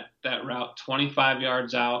run that route 25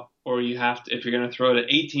 yards out, or you have to, if you're going to throw it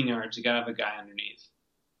at 18 yards, you got to have a guy underneath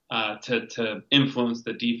to influence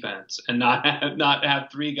the defense and not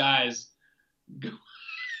have 3 guys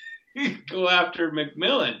go after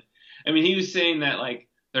McMillan. I mean, he was saying that, like,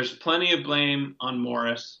 there's plenty of blame on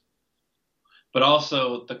Morris, but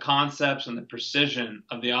also the concepts and the precision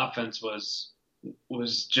of the offense was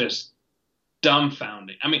just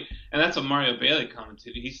dumbfounding. I mean, and that's what Mario Bailey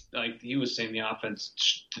commented. He was saying the offense,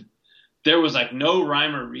 there was like no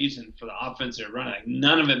rhyme or reason for the offense they're running. Like,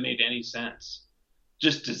 none of it made any sense.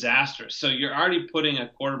 Just disastrous. So you're already putting a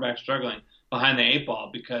quarterback struggling behind the 8 ball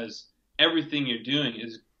because everything you're doing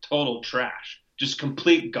is total trash, just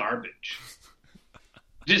complete garbage.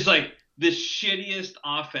 Just like the shittiest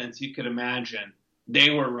offense you could imagine, they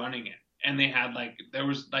were running it. And they had there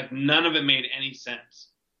was none of it made any sense.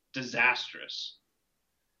 Disastrous.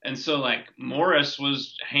 And so Morris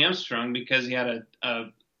was hamstrung because he had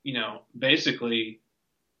basically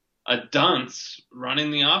a dunce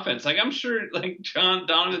running the offense. Like, I'm sure, like, John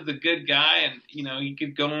Donovan's a good guy, and he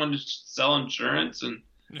could go on to sell insurance and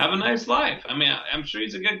have a nice life. I mean, I'm sure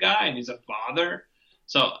he's a good guy, and he's a father.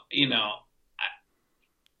 So,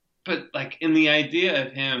 but like in the idea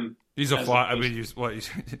of him, he's a father. I mean,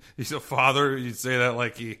 he's a father. You say that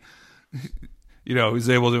like he's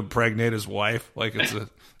able to impregnate his wife. Like it's a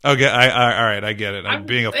okay. All right, I get it.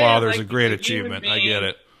 Being a father is a great achievement. I get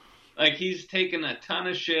it. Like, he's taken a ton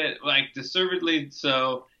of shit, like, deservedly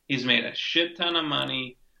so. He's made a shit ton of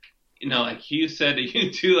money. Like you said,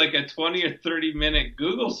 you do like a 20 or 30-minute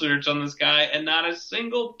Google search on this guy, and not a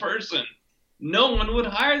single person, no one would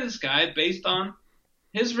hire this guy based on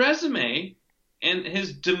his resume and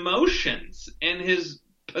his demotions and his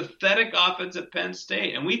pathetic offense at Penn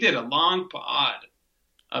State. And we did a long pod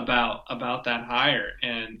about that hire.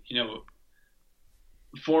 And,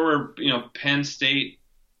 former, Penn State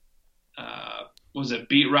was a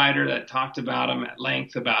beat writer that talked about him at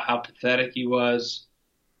length about how pathetic he was.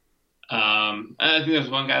 I think there was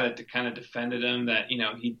one guy that kind of defended him, that,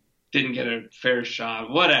 he didn't get a fair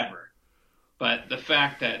shot, whatever. But the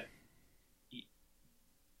fact that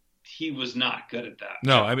he was not good at that.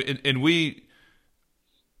 No, I mean, and we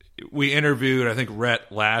interviewed, I think,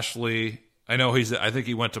 Rhett Lashley. I know I think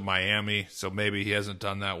he went to Miami, so maybe he hasn't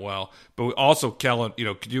done that well. But we also, Kellen,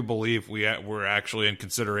 could you believe we're actually in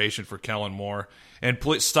consideration for Kellen Moore? And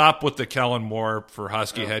please stop with the Kellen Moore for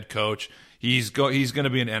Husky head coach. He's going to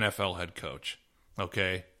be an NFL head coach.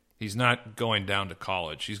 Okay, he's not going down to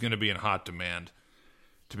college. He's going to be in hot demand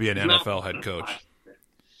to be an NFL head coach.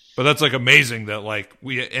 But that's like amazing that like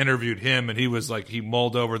we interviewed him and he was like he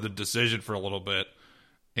mulled over the decision for a little bit,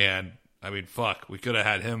 and I mean, fuck, we could have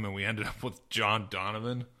had him and we ended up with John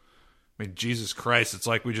Donovan. I mean, Jesus Christ, it's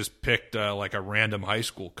like we just picked like a random high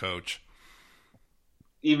school coach.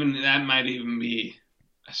 Even that might even be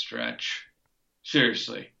a stretch.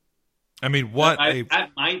 Seriously. I mean, that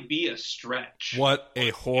might be a stretch. What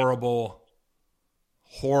a horrible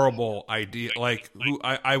idea. Like,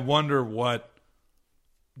 I wonder what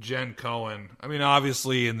Jen Cohen. I mean,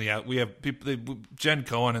 obviously, we have people. Jen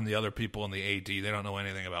Cohen and the other people in the AD. They don't know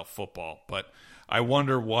anything about football, but I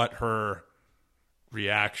wonder what her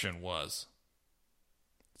reaction was.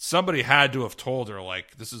 Somebody had to have told her,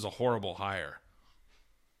 like, this is a horrible hire.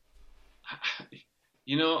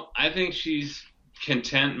 I think she's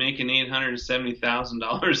content making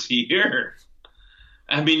 $870,000 a year.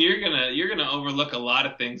 I mean, you're gonna overlook a lot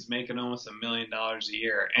of things making almost $1 million a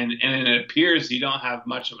year, and it appears you don't have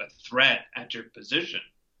much of a threat at your position.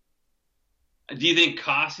 Do you think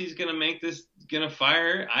Cossey's gonna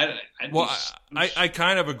fire? I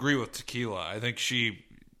kind of agree with Tequila. I think she's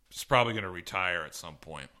probably gonna retire at some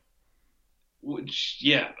point. Which,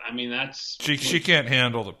 yeah, I mean that's she can't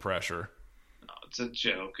handle the pressure. No, it's a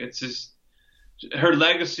joke. It's just her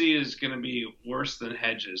legacy is gonna be worse than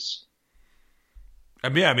Hedges. I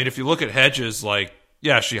mean, if you look at Hedges, like,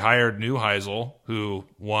 yeah, she hired Neuheisel, who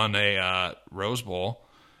won a Rose Bowl.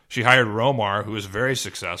 She hired Romar, who was very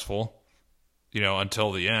successful,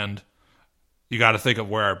 until the end. You got to think of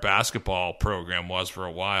where our basketball program was for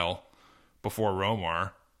a while before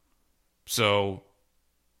Romar. So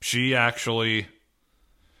she actually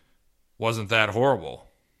wasn't that horrible.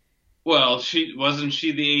 Well, wasn't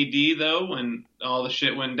she the AD, though, when all the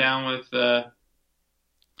shit went down with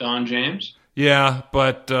Don James? Yeah,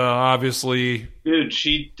 but obviously... Dude,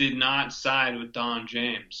 she did not side with Don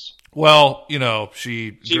James. Well,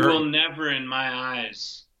 she will never, in my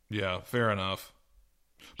eyes. Yeah, fair enough.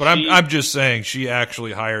 But I'm just saying she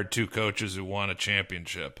actually hired two coaches who won a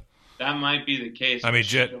championship. That might be the case. I mean,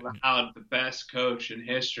 she allowed the best coach in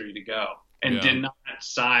history to go and did not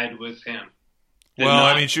side with him.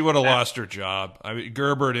 She would have lost her job. I mean,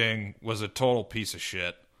 Gerberding was a total piece of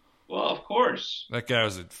shit. Well, of course. That guy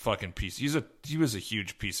was a fucking piece. He was a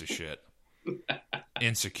huge piece of shit.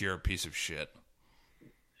 Insecure piece of shit.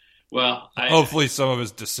 Well, hopefully some of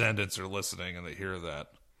his descendants are listening and they hear that.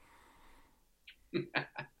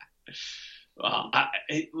 Well,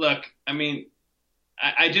 look, I mean,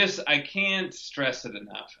 I can't stress it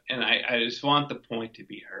enough, and I just want the point to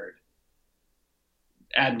be heard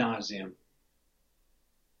ad nauseum.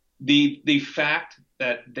 The fact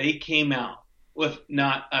that they came out with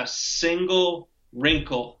not a single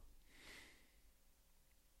wrinkle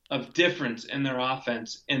of difference in their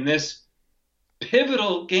offense in this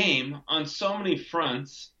pivotal game on so many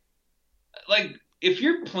fronts. Like, if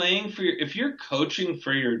you're coaching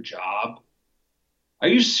for your job, are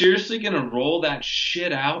you seriously going to roll that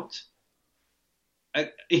shit out,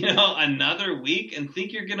 another week and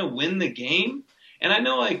think you're going to win the game? And I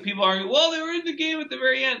know, like, people argue, well, they were in the game at the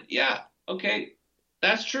very end. Yeah, okay.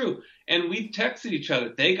 That's true. And we texted each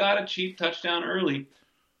other. They got a cheap touchdown early.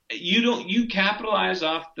 You capitalize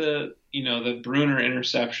off the Bruner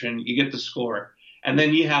interception, you get the score, and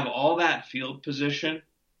then you have all that field position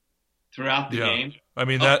throughout the game. I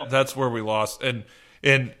mean that's where we lost. And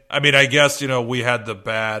I mean I guess we had the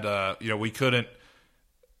bad we couldn't.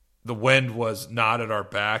 The wind was not at our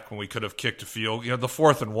back when we could have kicked a field. The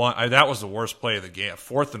 4th and 1, that was the worst play of the game.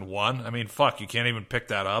 4th and 1. I mean, fuck, you can't even pick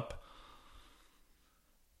that up.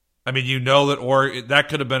 I mean, that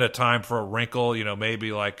could have been a time for a wrinkle,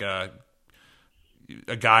 maybe like a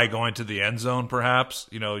guy going to the end zone, perhaps.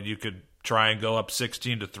 You could try and go up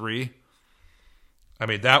 16-3. I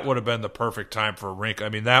mean, that would have been the perfect time for a wrinkle. I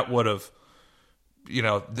mean, that would have,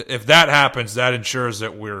 if that happens, that ensures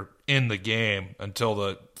that we're in the game until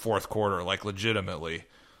the 4th quarter, like legitimately.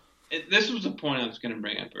 This was a point I was going to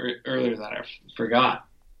bring up earlier that I forgot.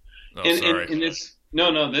 Oh, sorry. And this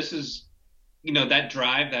is. That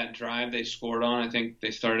drive they scored on, I think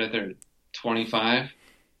they started at their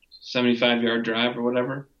 75-yard drive or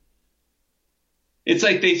whatever. It's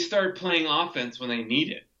like they start playing offense when they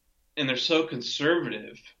need it, and they're so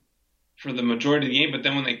conservative for the majority of the game, but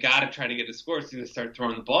then when they got to try to get a score, they start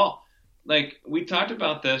throwing the ball. Like, we talked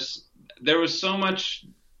about this, there was so much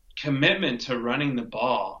commitment to running the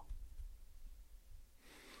ball.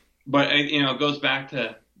 But, it goes back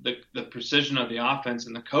to the precision of the offense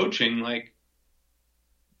and the coaching, like,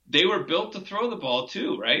 they were built to throw the ball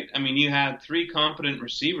too, right? I mean, you had 3 competent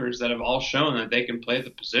receivers that have all shown that they can play the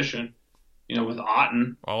position, with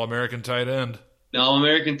Otton. All-American tight end. The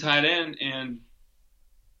All-American tight end. And,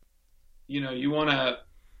 you want to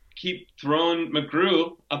keep throwing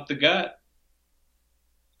McGrew up the gut.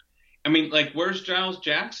 I mean, like, where's Giles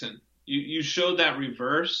Jackson? You showed that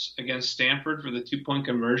reverse against Stanford for the 2-point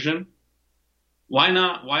conversion. Why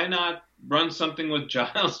not run something with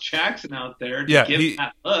Giles Jackson out there to give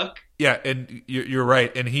that look? Yeah, and you're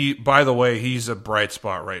right. And by the way, he's a bright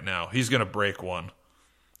spot right now. He's going to break one.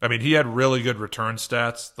 I mean, he had really good return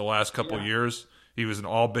stats the last couple of years. He was an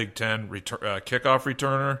all Big Ten kickoff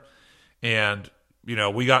returner. And,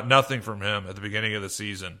 we got nothing from him at the beginning of the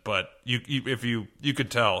season. But if you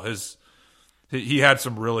could tell, he had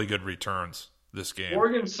some really good returns this game.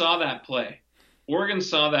 Oregon saw that play. Oregon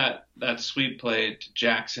saw that sweep play to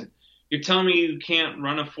Jackson. You're telling me you can't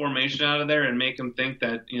run a formation out of there and make them think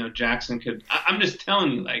that, Jackson could – I'm just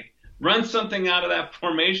telling you, like, run something out of that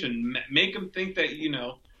formation. Make them think that,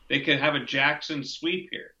 they could have a Jackson sweep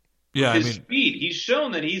here. Yeah, His speed. He's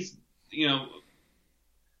shown that he's,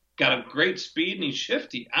 got a great speed and he's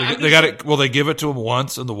shifty. They got it. Will they give it to him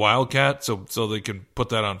once in the Wildcat so they can put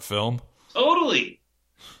that on film? Totally.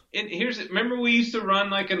 And remember we used to run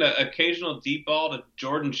like an occasional deep ball to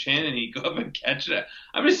Jordan Chin and he'd go up and catch it.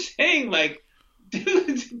 I'm just saying, like,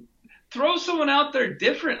 dude, throw someone out there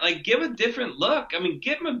different. Like, give a different look. I mean,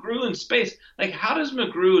 get McGrew in space. Like, how does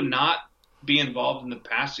McGrew not be involved in the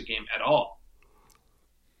passing game at all?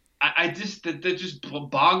 That just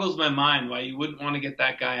boggles my mind why you wouldn't want to get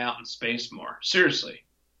that guy out in space more. Seriously.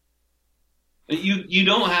 You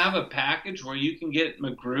don't have a package where you can get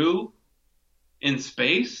McGrew in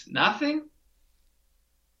space? Nothing?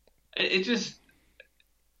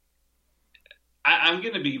 I'm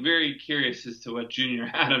going to be very curious as to what Junior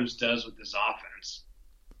Adams does with this offense.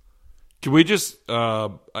 Can we just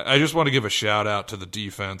I just want to give a shout out to the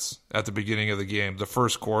defense at the beginning of the game. The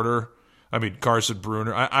first quarter, I mean, Carson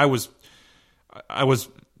Bruner, I was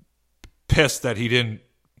pissed that he didn't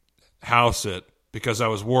house it because I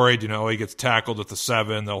was worried, he gets tackled at the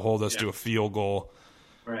 7, they'll hold us to a field goal.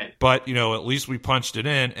 Right. But, at least we punched it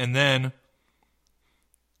in, and then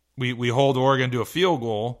we hold Oregon to a field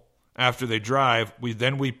goal after they drive. We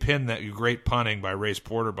pin that – great punting by Race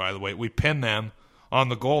Porter, by the way. We pin them on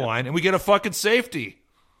the goal line, and we get a fucking safety.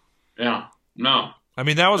 Yeah. No. I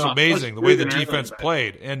mean, that was amazing, the way the defense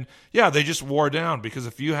played. And, they just wore down because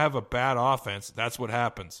if you have a bad offense, that's what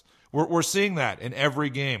happens. We're seeing that in every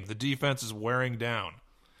game. The defense is wearing down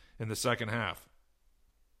in the second half.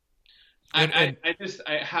 I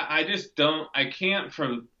can't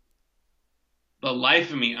for the life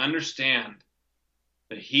of me understand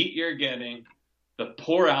the heat you're getting, the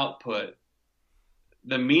poor output,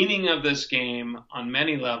 the meaning of this game on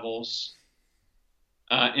many levels,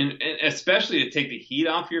 and especially to take the heat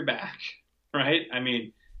off your back, right? I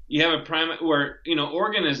mean, you have a prime where,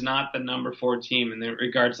 Oregon is not the number 4 team in their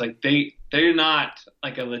regards. Like they're not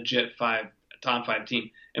like a legit top 5 team.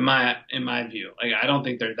 In my view, like I don't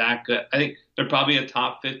think they're that good. I think they're probably a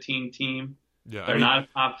top 15 team. Yeah, they're not a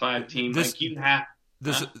top 5 team. This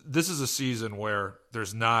is a season where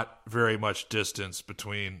there's not very much distance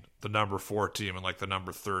between the number 4 team and like the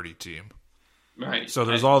number 30 team. Right. So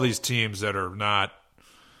there's all these teams that are not,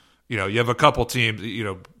 you have a couple teams,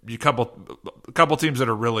 a couple teams that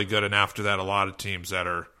are really good, and after that, a lot of teams that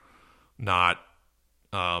are not,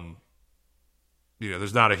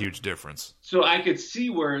 there's not a huge difference. So I could see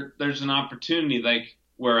where there's an opportunity, like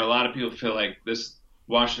where a lot of people feel like this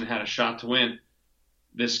Washington had a shot to win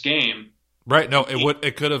this game. Right? No,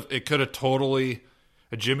 it could have totally.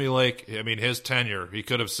 Jimmy Lake, I mean, his tenure, he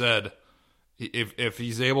could have said, if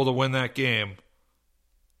he's able to win that game,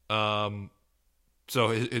 so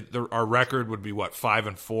our record would be what,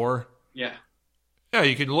 5-4? Yeah. Yeah,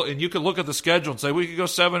 you could look at the schedule and say we could go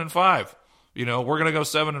 7-5. We're going to go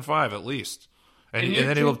 7-5 at least, and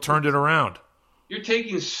then he'll have turned it around. You're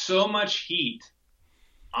taking so much heat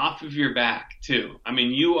off of your back too. I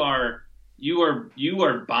mean, you are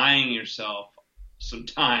buying yourself some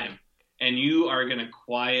time, and you are going to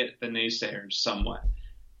quiet the naysayers somewhat.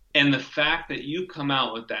 And the fact that you come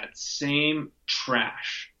out with that same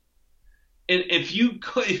trash. And if you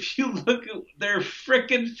look at their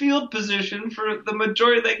frickin' field position for the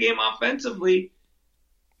majority of that game offensively,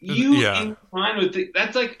 incline with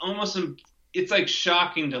that's like almost it's like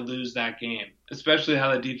shocking to lose that game, especially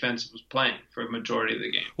how the defense was playing for a majority of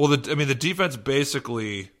the game. Well, the defense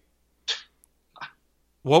basically.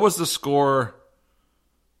 What was the score?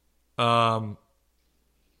 When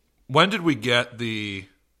did we get the?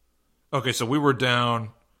 Okay, so we were down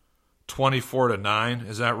 24-9.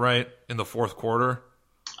 Is that right in the fourth quarter?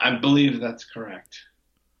 I believe that's correct.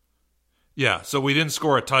 Yeah, so we didn't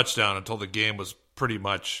score a touchdown until the game was pretty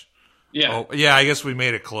much. Yeah. Oh, yeah, I guess we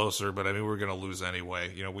made it closer, but I mean we were going to lose anyway.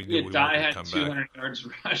 We knew we were going to come 200 yards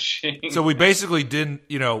rushing. So we basically didn't.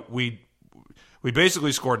 We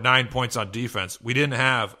basically scored 9 points on defense. We didn't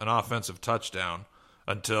have an offensive touchdown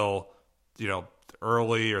until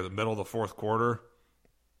early or the middle of the fourth quarter.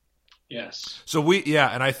 Yes. So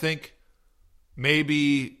and I think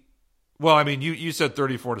maybe. Well, I mean, you said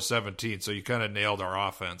 34-17, so you kind of nailed our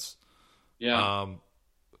offense. Yeah.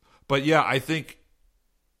 But yeah, I think.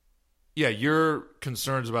 Yeah, your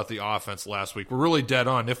concerns about the offense last week were really dead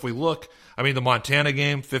on. If we look, I mean, the Montana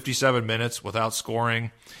game, 57 minutes without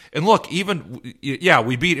scoring. And look, we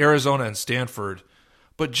beat Arizona and Stanford.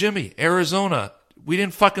 But Jimmy, Arizona, we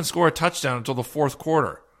didn't fucking score a touchdown until the fourth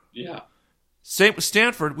quarter. Yeah. Same with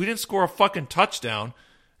Stanford, we didn't score a fucking touchdown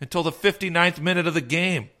until the 59th minute of the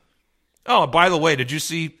game. Oh, by the way, did you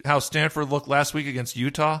see how Stanford looked last week against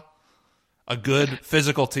Utah? A good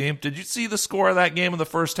physical team. Did you see the score of that game in the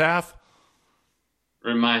first half?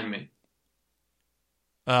 Remind me.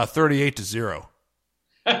 38-0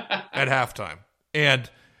 at halftime. And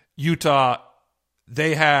Utah,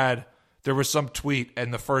 there was some tweet in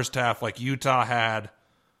the first half, like Utah had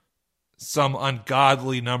some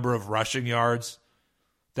ungodly number of rushing yards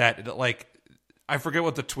that, like, I forget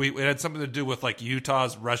what the tweet, it had something to do with, like,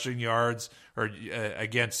 Utah's rushing yards or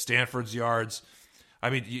against Stanford's yards. I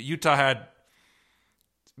mean, Utah had,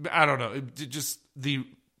 I don't know, just the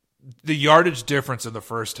yardage difference in the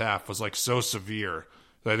first half was like so severe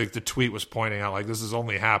that I think the tweet was pointing out like this has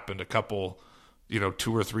only happened a couple, 2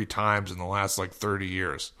 or 3 times in the last like 30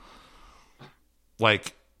 years.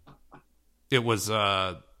 Like it was,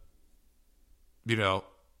 a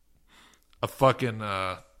fucking,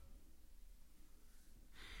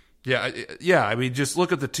 yeah. I mean, just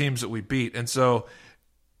look at the teams that we beat. And so,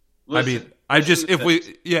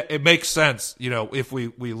 it makes sense, if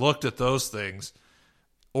we looked at those things,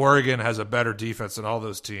 Oregon has a better defense than all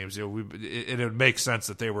those teams. It would make sense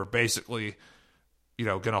that they were basically,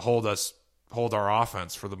 going to hold our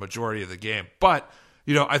offense for the majority of the game. But,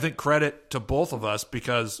 I think credit to both of us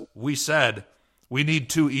because we said we need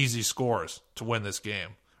 2 easy scores to win this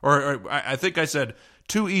game. Or I think I said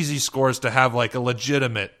 2 easy scores to have like a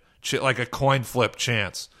legitimate, like a coin flip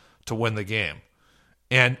chance to win the game.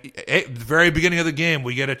 And at the very beginning of the game,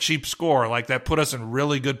 we get a cheap score like that put us in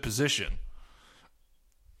really good position.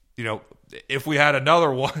 If we had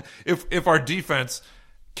another one, if our defense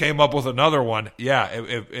came up with another one,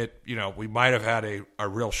 we might have had a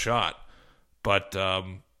real shot. But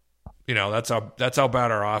that's how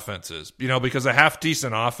bad our offense is. Because a half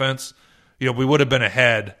decent offense, we would have been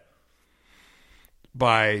ahead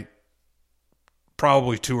by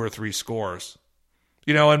probably 2 or 3 scores.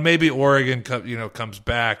 And maybe Oregon comes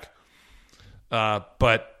back.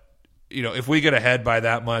 But if we get ahead by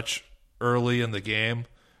that much early in the game,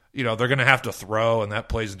 they're going to have to throw, and that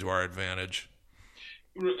plays into our advantage.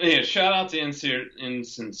 Yeah, shout out to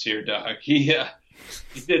Insincere Dog. He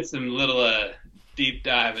did some little deep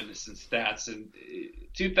dive into some stats. In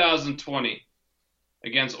 2020,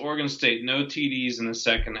 against Oregon State, no TDs in the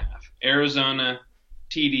second half. Arizona,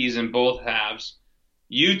 TDs in both halves.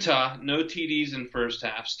 Utah, no TDs in first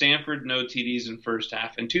half. Stanford, no TDs in first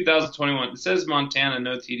half. In 2021, it says Montana,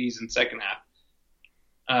 no TDs in second half.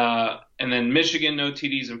 And then Michigan, no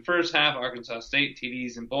TDs in first half. Arkansas State,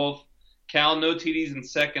 TDs in both. Cal, no TDs in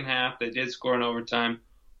second half. They did score in overtime.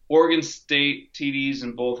 Oregon State, TDs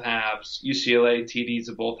in both halves. UCLA, TDs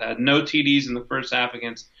in both halves. No TDs in the first half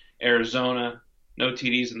against Arizona. No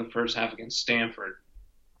TDs in the first half against Stanford.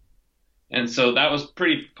 And so that was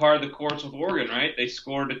pretty par of the course with Oregon, right? They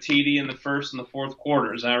scored a TD in the first and the fourth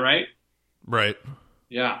quarter. Is that right? Right.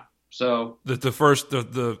 Yeah. So the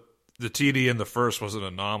TD in the first was an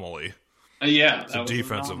anomaly. Yeah, it's a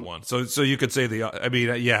defensive one. So you could say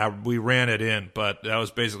we ran it in, but that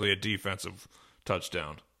was basically a defensive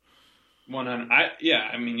touchdown. 100.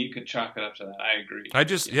 You could chalk it up to that. I agree. I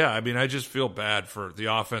just feel bad for the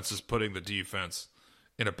offenses putting the defense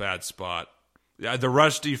in a bad spot. Yeah, the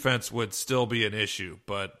rush defense would still be an issue,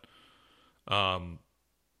 but and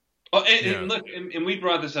look, and we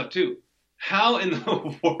brought this up too. How in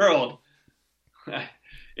the world?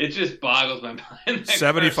 It just boggles my mind.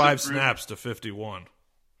 75 snaps to 51.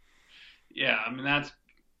 Yeah, I mean that's.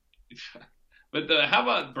 But how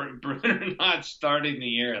about Bruner not starting the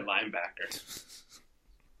year at linebacker?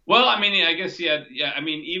 Well, I mean, I guess he had. Yeah, I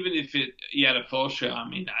mean, even if he had a full show, I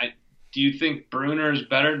mean, do you think Bruner is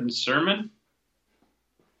better than Sermon?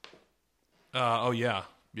 Yeah,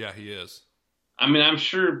 he is. I mean, I'm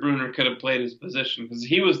sure Bruner could have played his position because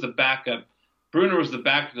he was the backup. Bruner was the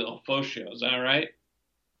backup to Ofosio. Is that right?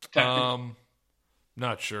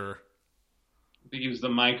 Not sure. I think he was the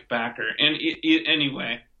Mike backer. And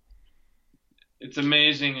anyway, it's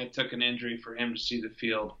amazing it took an injury for him to see the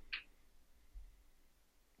field.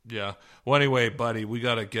 Yeah. Well, anyway, buddy, we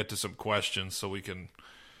got to get to some questions so we can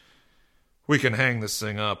hang this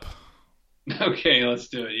thing up. Okay, let's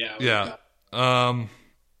do it. Yeah.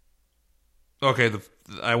 Okay,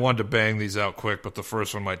 I wanted to bang these out quick, but the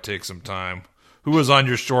first one might take some time. Who was on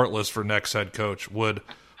your short list for next head coach? Would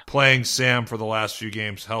playing Sam for the last few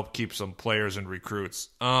games help keep some players and recruits?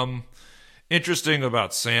 Interesting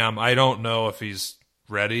about Sam. I don't know if he's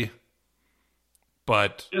ready,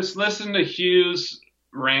 but just listen to Hugh's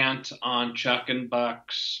rant on Chuck and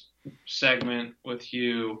Buck's segment with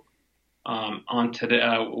Hugh on today.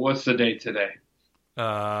 What's the date today?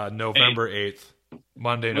 November 8th.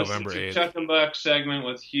 Monday, November 8th. Chuck and Buck segment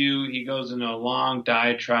with Hugh. He goes into a long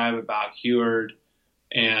diatribe about Heward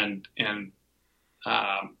and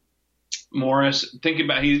Morris.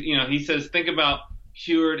 He says think about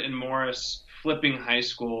Heward and Morris flipping high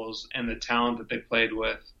schools and the talent that they played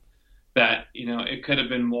with. That it could have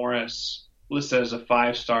been Morris listed as a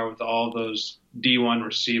 5-star with all those D1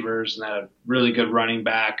 receivers and that a really good running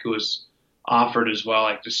back who was offered as well,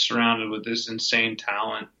 like just surrounded with this insane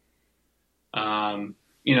talent.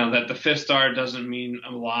 That the 5th star doesn't mean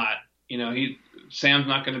a lot. Sam's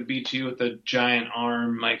not going to beat you with a giant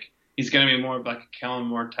arm. Like he's going to be more of like a Kellen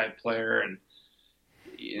Moore type player. And,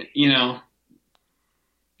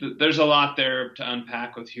 there's a lot there to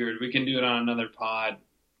unpack with Heward. We can do it on another pod,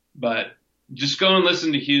 but just go and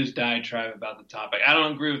listen to Hugh's diatribe about the topic. I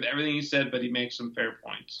don't agree with everything he said, but he makes some fair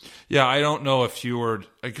points. Yeah, I don't know if Heward,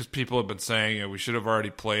 because people have been saying we should have already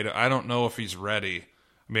played it. I don't know if he's ready.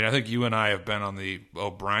 I mean, I think you and I have been on the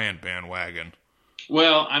O'Brien bandwagon.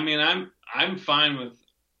 Well, I mean, I'm fine with.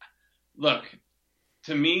 Look,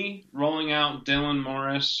 to me, rolling out Dylan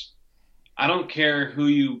Morris, I don't care who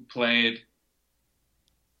you played.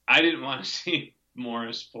 I didn't want to see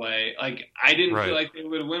Morris play. Like, I didn't feel like they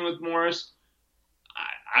would win with Morris.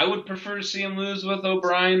 I would prefer to see him lose with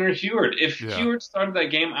O'Brien or Heward. If Heward started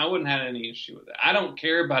that game, I wouldn't have any issue with it. I don't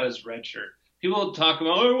care about his red shirt. People talk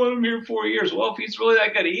about, I want him here 4 years. Well, if he's really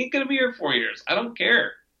that good, he ain't going to be here 4 years. I don't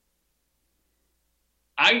care.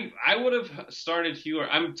 I would have started Heward.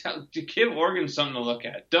 To give Oregon something to look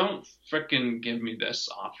at. Don't frickin' give me this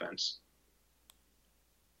offense.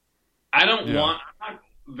 I'm not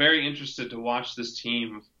very interested to watch this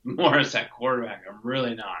team with Morris at quarterback. I'm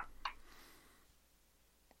really not.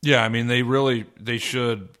 Yeah, I mean, they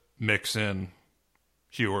should mix in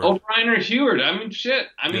Heward. O'Brien or Heward. I mean, shit.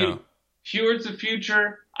 Heward's the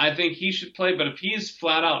future. I think he should play, but if he's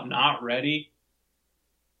flat out not ready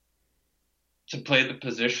to play the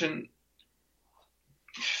position,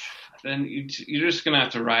 then you're just going to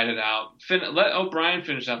have to ride it out. Let O'Brien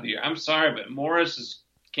finish out the year. I'm sorry, but Morris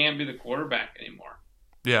can't be the quarterback anymore.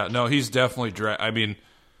 Yeah, no, he's definitely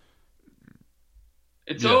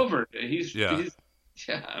it's over. He's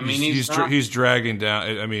dragging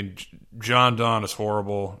down. I mean, John Don is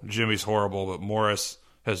horrible. Jimmy's horrible, but Morris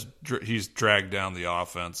he's dragged down the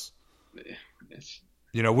offense.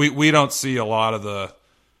 We don't see a lot of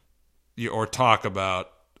or talk about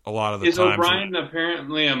a lot of the Is times. O'Brien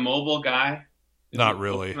apparently a mobile guy? Not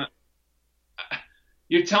really.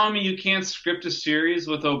 You're telling me you can't script a series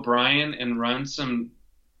with O'Brien and run some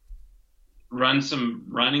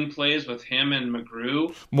running plays with him and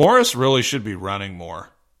McGrew? Morris really should be running more.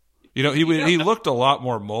 He looked a lot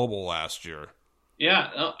more mobile last year.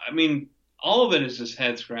 Yeah, I mean, all of it is just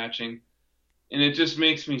head scratching, and it just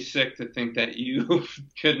makes me sick to think that you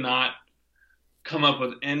could not come up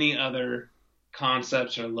with any other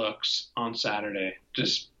concepts or looks on Saturday.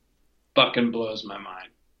 Just fucking blows my mind.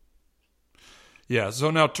 Yeah.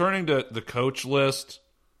 So now turning to the coach list,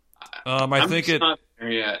 I think it. Not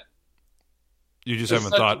there yet. You just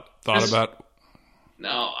haven't thought about.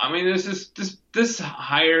 No, I mean this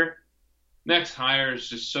next hire is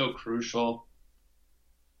just so crucial.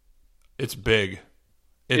 It's big.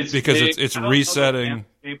 It's resetting.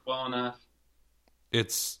 Well enough.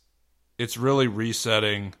 It's really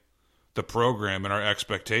resetting the program and our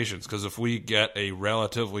expectations, because if we get a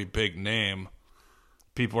relatively big name,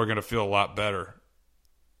 people are going to feel a lot better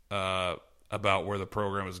about where the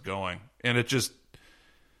program is going, and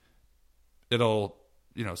it'll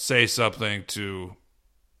say something to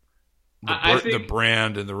the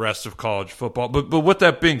brand and the rest of college football. But with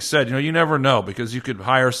that being said, you never know, because you could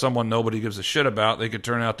hire someone nobody gives a shit about. They could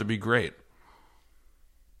turn out to be great.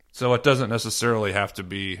 So it doesn't necessarily have to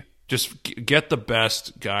be. Just get the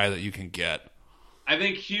best guy that you can get. I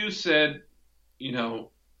think Hugh said, who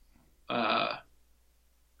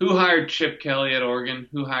hired Chip Kelly at Oregon?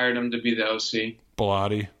 Who hired him to be the OC?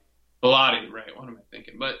 Bellotti, right. What am I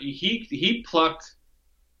thinking? But he plucked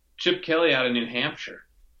Chip Kelly out of New Hampshire.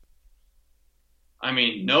 I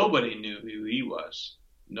mean, nobody knew who he was.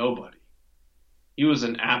 Nobody. He was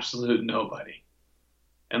an absolute nobody.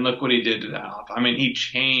 And look what he did to that offense. I mean, he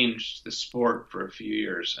changed the sport for a few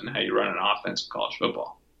years and how you run an offense in college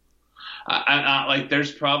football.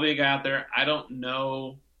 There's probably a guy out there. I don't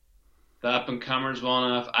know the up-and-comers well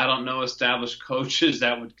enough. I don't know established coaches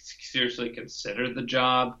that would seriously consider the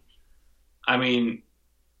job. I mean,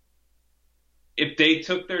 if they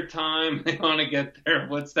took their time, they want to get there.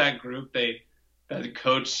 What's that group? That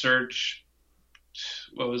coach search.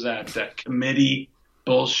 What was that? That committee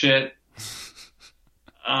bullshit.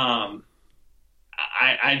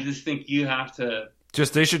 I just think you have to.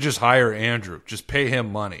 They should just hire Andrew. Just pay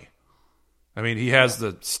him money. I mean, he has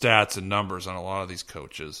the stats and numbers on a lot of these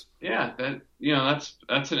coaches. Yeah,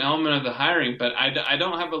 that's an element of the hiring, but I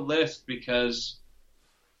don't have a list because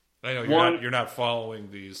I know you're not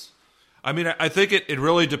following these. I mean, I think it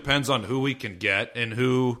really depends on who we can get and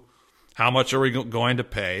how much are we going to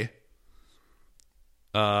pay,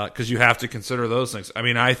 because you have to consider those things. I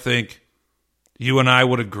mean, I think you and I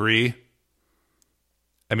would agree.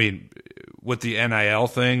 I mean, with the NIL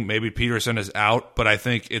thing, maybe Peterson is out, but I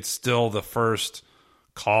think it's still the first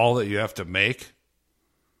call that you have to make.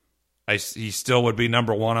 He still would be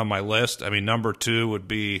number one on my list. I mean, number two would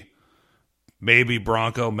be maybe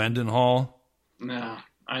Bronco Mendenhall. No,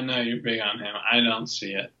 I know you're big on him. I don't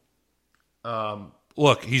see it.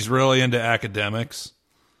 Look, he's really into academics,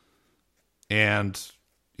 and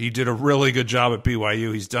he did a really good job at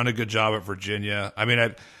BYU. He's done a good job at Virginia. I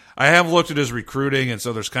mean, I have looked at his recruiting, and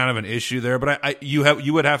so there's kind of an issue there. But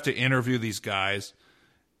you would have to interview these guys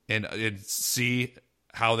and see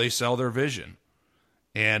how they sell their vision.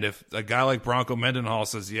 And if a guy like Bronco Mendenhall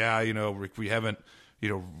says, "Yeah, we haven't,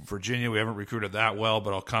 Virginia, we haven't recruited that well,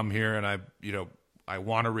 but I'll come here and I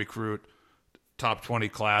want to recruit top 20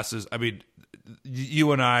 classes." I mean,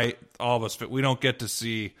 you and I, all of us, we don't get to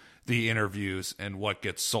see the interviews and what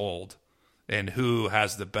gets sold and who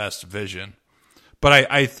has the best vision. But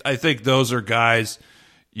I think those are guys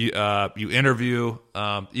you interview.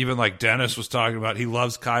 Even like Dennis was talking about, he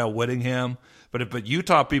loves Kyle Whittingham, but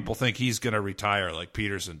Utah people think he's going to retire like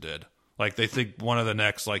Peterson did. Like they think one of the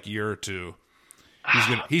next year or two,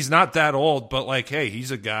 he's not that old, but hey,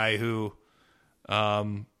 he's a guy who.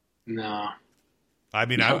 No. I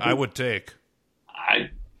mean, I would take.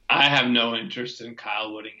 I have no interest in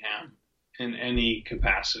Kyle Whittingham in any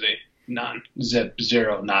capacity. None. Zip.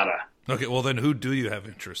 Zero. Nada. Okay, well then who do you have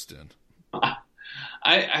interest in?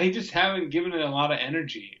 I just haven't given it a lot of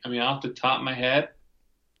energy. I mean, off the top of my head.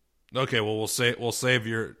 Okay, well we'll save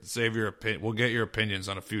your opinion. We'll get your opinions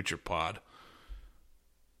on a future pod.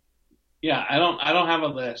 Yeah, I don't have a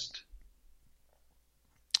list.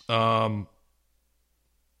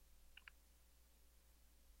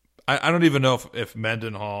 I don't even know if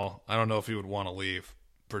Mendenhall, I don't know if he would want to leave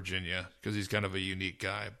Virginia because he's kind of a unique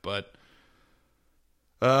guy. But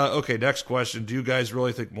Okay, next question. Do you guys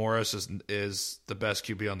really think Morris is the best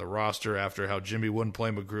QB on the roster after how Jimmy wouldn't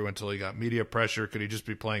play McGrew until he got media pressure? Could he just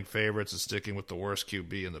be playing favorites and sticking with the worst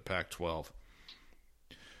QB in the Pac-12?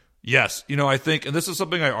 Yes. I think, and this is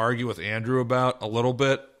something I argue with Andrew about a little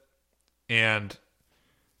bit, and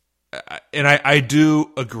I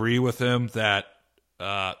do agree with him that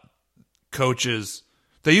coaches,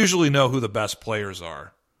 they usually know who the best players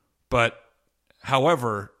are. But,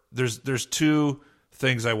 however, there's two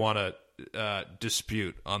things I want to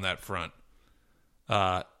dispute on that front.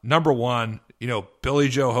 Number one, Billy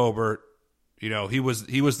Joe Hobart, he was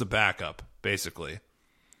the backup basically,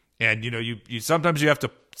 and you sometimes you have to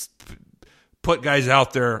put guys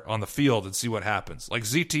out there on the field and see what happens. Like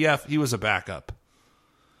ZTF, he was a backup,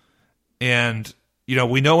 and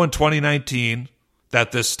we know in 2019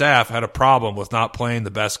 that this staff had a problem with not playing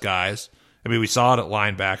the best guys. I mean, we saw it at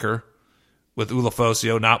linebacker with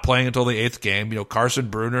Ulafosio not playing until the 8th game. Carson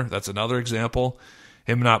Bruner, that's another example.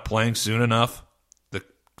 Him not playing soon enough.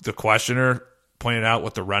 The questioner pointed out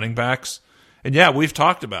with the running backs. And, yeah, we've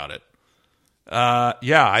talked about it.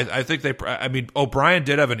 I think O'Brien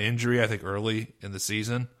did have an injury, I think, early in the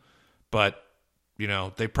season. But,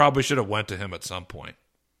 they probably should have went to him at some point.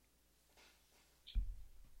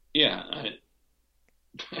 Yeah.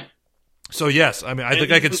 So, yes, I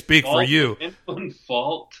think I can speak for you. Anyone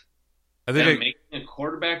fault? I think making a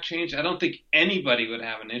quarterback change, I don't think anybody would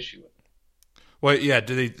have an issue with it. Well, yeah.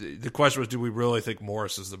 The question was, do we really think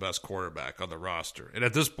Morris is the best quarterback on the roster? And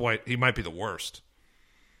at this point, he might be the worst,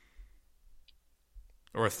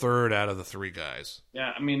 or a third out of the three guys.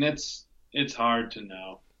 Yeah, it's hard to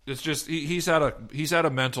know. It's just he's had a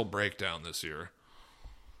mental breakdown this year.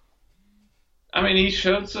 He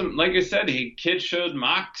showed some, like I said, kid showed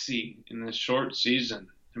moxie in this short season.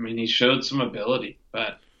 He showed some ability,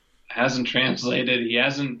 but hasn't translated. He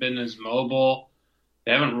hasn't been as mobile.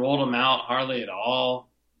 They haven't rolled him out hardly at all.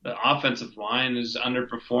 The offensive line is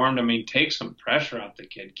underperformed. Take some pressure off the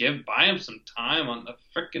kid. Buy him some time on the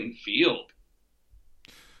frickin' field.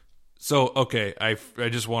 So, okay, I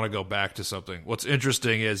just want to go back to something. What's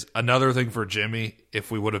interesting is another thing for Jimmy, if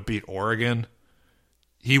we would have beat Oregon,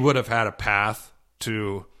 he would have had a path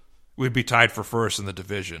to, we'd be tied for first in the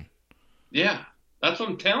division. Yeah, that's what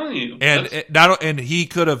I'm telling you. And he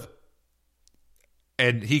could have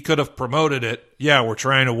promoted it. Yeah, we're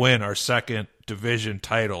trying to win our second division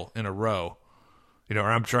title in a row. Or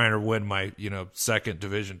I'm trying to win my, second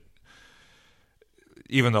division.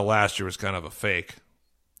 Even though last year was kind of a fake.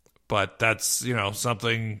 But that's,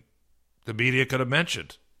 something the media could have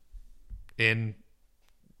mentioned.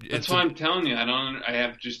 That's why I'm telling you.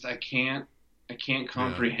 I can't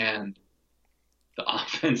comprehend the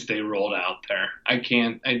offense they rolled out there. I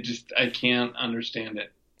can't understand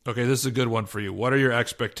it. Okay, this is a good one for you. What are your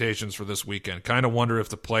expectations for this weekend? Kind of wonder if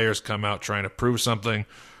the players come out trying to prove something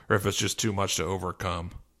or if it's just too much to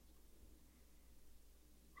overcome.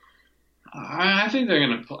 I think they're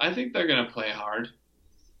going to play hard.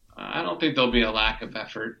 I don't think there'll be a lack of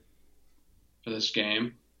effort for this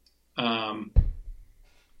game. I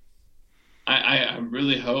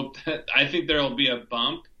really hope that – I think there will be a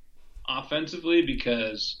bump offensively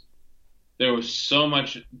because there was so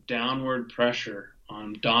much downward pressure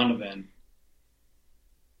on Donovan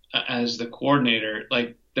as the coordinator.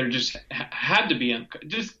 Like, there just had to be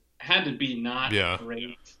not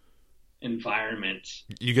great environment.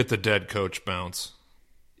 You get the dead coach bounce.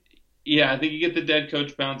 Yeah, I think you get the dead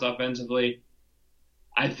coach bounce offensively.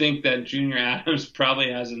 I think that Junior Adams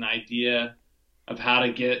probably has an idea of how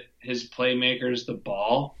to get his playmakers the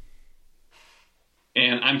ball.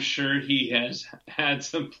 And I'm sure he has had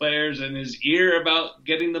some players in his ear about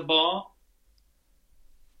getting the ball.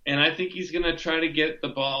 And I think he's going to try to get the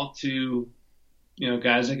ball to,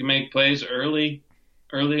 guys that can make plays early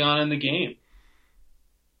on in the game.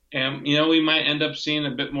 And, we might end up seeing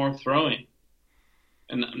a bit more throwing.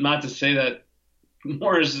 And not to say that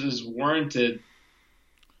Morris is warranted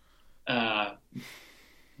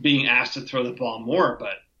being asked to throw the ball more,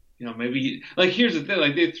 but maybe here's the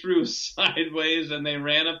thing: they threw sideways and they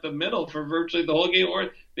ran up the middle for virtually the whole game, or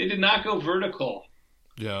they did not go vertical.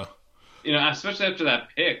 Yeah, especially after that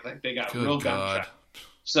pick, they got real gunshot.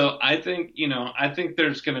 So I think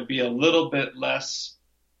there's going to be a little bit less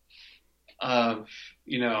of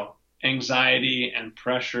anxiety and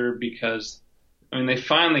pressure because. They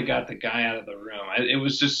finally got the guy out of the room. It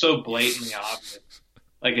was just so blatantly obvious.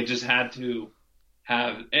 It just had to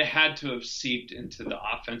have seeped into the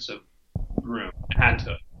offensive room. It had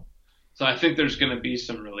to. So I think there's going to be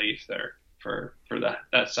some relief there for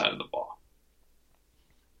that side of the ball.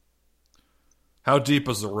 How deep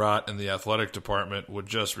is the rot in the athletic department? Would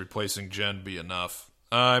just replacing Jen be enough?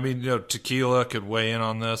 I mean, Tequila could weigh in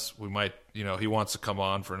on this. We might, he wants to come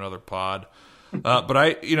on for another pod.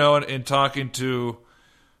 But in talking to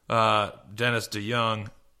Dennis DeYoung,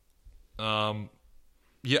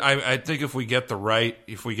 I think if we get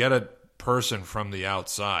a person from the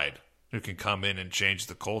outside who can come in and change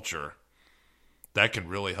the culture, that can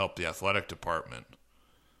really help the athletic department.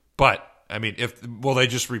 But I mean, will they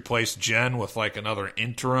just replace Jen with like another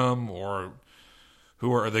interim, or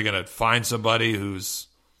are they going to find somebody who's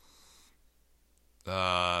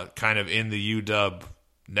kind of in the UW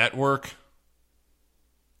network?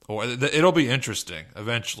 Or it'll be interesting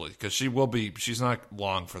eventually, because she's not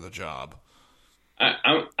long for the job.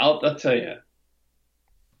 I'll tell you,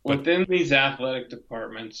 within these athletic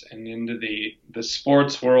departments and into the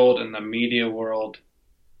sports world and the media world,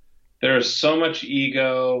 there is so much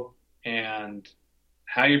ego and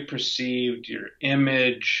how you're perceived, your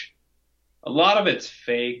image. A lot of it's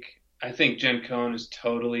fake. I think Jen Cohen is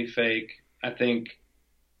totally fake. I think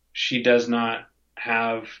she does not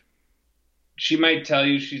have. She might tell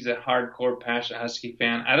you she's a hardcore, passionate Husky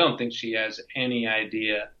fan. I don't think she has any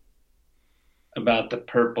idea about the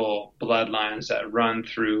purple bloodlines that run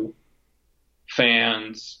through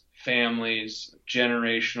fans, families,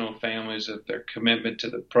 generational families, of their commitment to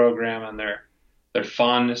the program and their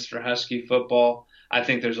fondness for Husky football. I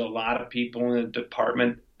think there's a lot of people in the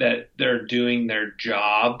department that they're doing their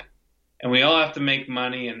job, and we all have to make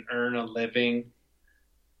money and earn a living.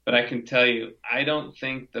 But I can tell you, I don't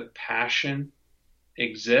think the passion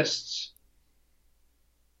exists.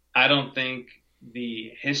 I don't think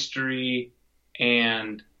the history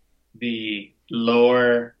and the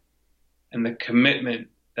lore and the commitment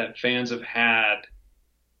that fans have had,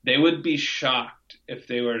 they would be shocked if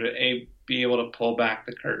they were to be able to pull back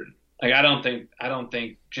the curtain. Like, I don't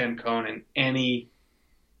think Jen Cohen in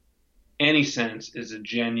any sense is a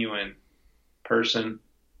genuine person,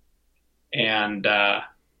 and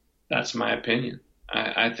that's my opinion.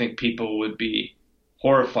 I think people would be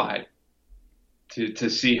horrified to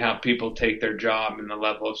see how people take their job and the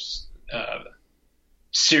level of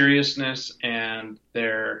seriousness and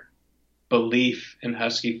their belief in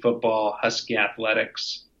Husky football, Husky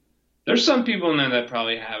athletics. There's some people in there that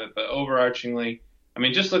probably have it, but overarchingly, I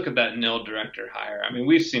mean, just look at that NIL director hire. I mean,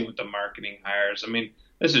 we've seen with the marketing hires. I mean,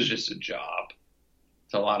 this is just a job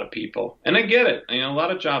to a lot of people. And I get it. A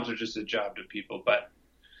lot of jobs are just a job to people, but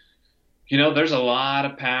there's a lot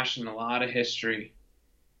of passion, a lot of history,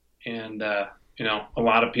 and a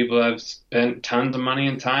lot of people have spent tons of money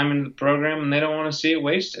and time in the program, and they don't want to see it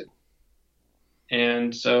wasted.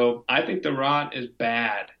 And so I think the rot is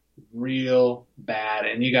bad, real bad,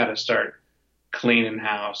 and you got to start cleaning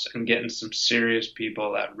house and getting some serious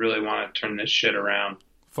people that really want to turn this shit around.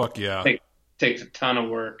 Fuck yeah. Takes a ton of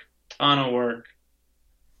work.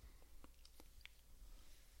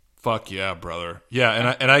 Fuck yeah, brother.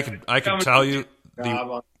 Yeah, and I can tell you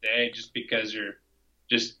job on the day just because you're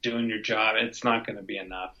just doing your job, it's not going to be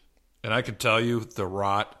enough. And I can tell you the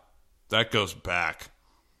rot that goes back.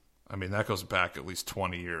 I mean, that goes back at least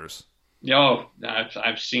 20 years. Yo,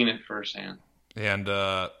 I've seen it firsthand. And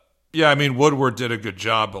I mean, Woodward did a good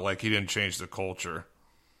job, but like, he didn't change the culture.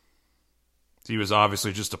 He was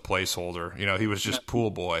obviously just a placeholder. He was just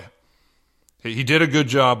pool boy. He did a good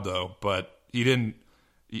job though, but he didn't.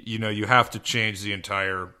 You have to change the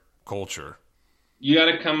entire culture. You got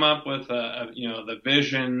to come up with the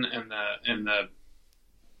vision and the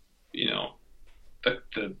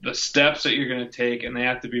steps that you're going to take, and they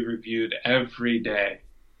have to be reviewed every day.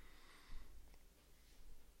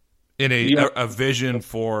 In a vision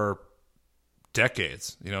for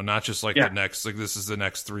decades, not just like this is the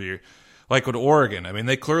next 3 years. Like with Oregon, I mean,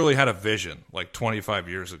 they clearly had a vision like 25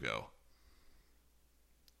 years ago.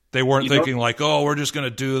 They weren't thinking like, oh, we're just going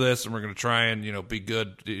to do this and we're going to try and, be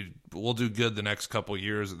good. We'll do good the next couple of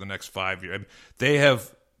years or the next 5 years. I mean, they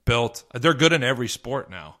have built – they're good in every sport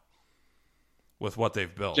now with what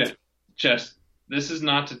they've built. Just this is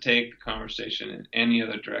not to take the conversation in any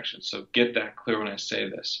other direction, so get that clear when I say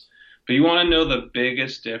this. But you want to know the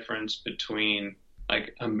biggest difference between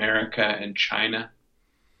like America and China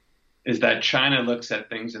is that China looks at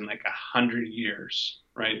things in like 100 years,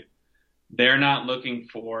 right? They're not looking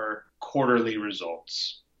for quarterly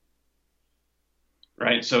results,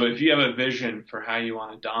 right? So if you have a vision for how you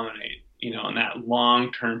want to dominate, in that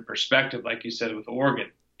long-term perspective, like you said with Oregon,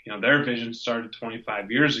 their vision started 25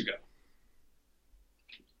 years ago.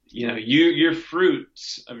 Your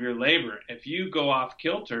fruits of your labor, if you go off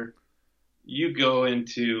kilter, you go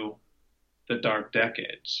into the dark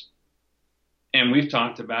decades. And we've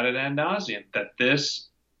talked about it ad nauseum, that this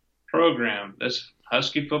program, this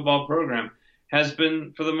Husky football program, has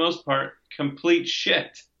been, for the most part, complete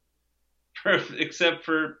shit, except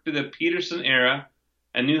for the Peterson era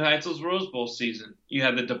and New Heitzel's Rose Bowl season. You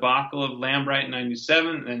had the debacle of Lambright in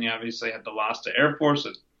 '97, and then you obviously had the loss to Air Force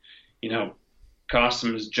that, cost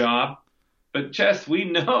him his job. But, Chess, we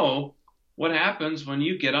know what happens when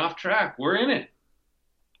you get off track. We're in it.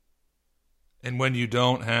 And when you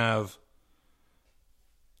don't have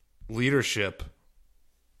leadership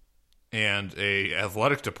and a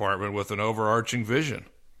athletic department with an overarching vision.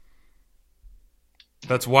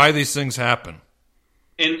 That's why these things happen.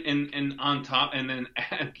 And on top, and then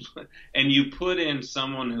and you put in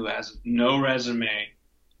someone who has no resume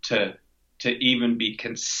to even be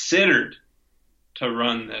considered to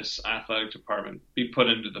run this athletic department, be put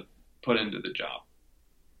into the job.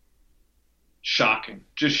 Shocking,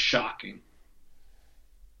 just shocking.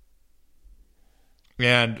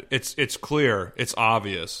 And it's clear, it's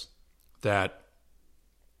obvious that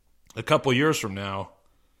a couple years from now,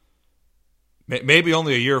 maybe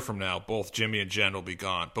only a year from now, both Jimmy and Jen will be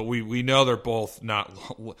gone. But we know they're both not.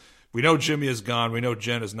 We know Jimmy is gone. We know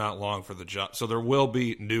Jen is not long for the job. So there will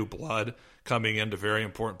be new blood coming into very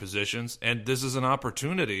important positions. And this is an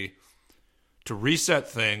opportunity to reset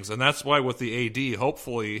things. And that's why with the AD,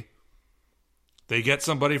 hopefully they get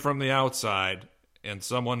somebody from the outside and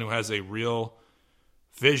someone who has a real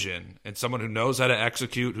vision and someone who knows how to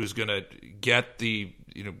execute, who's going to get the,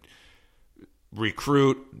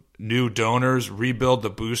 recruit new donors, rebuild the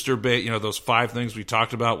booster base, those 5 things we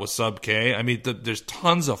talked about with Sub K. I mean, there's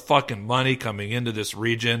tons of fucking money coming into this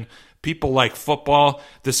region. People like football.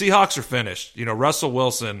 The Seahawks are finished. Russell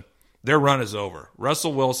Wilson, their run is over.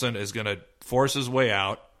 Russell Wilson is going to force his way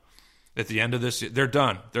out at the end of this year. They're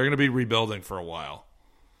done. They're going to be rebuilding for a while.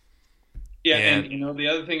 Yeah, and the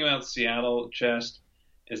other thing about Seattle, Chest,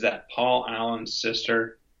 is that Paul Allen's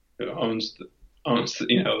sister, who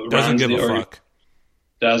doesn't give a fuck.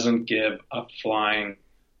 Doesn't give a flying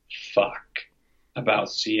fuck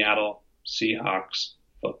about Seattle Seahawks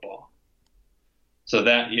football. So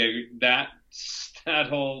that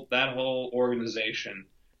whole organization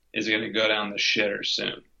is going to go down the shitter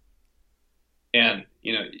soon. And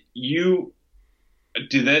does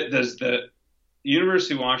the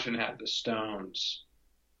University of Washington have the stones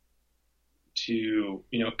to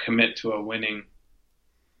commit to a winning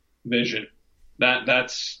vision?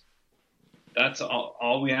 That's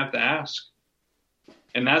all we have to ask,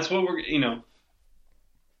 and that's what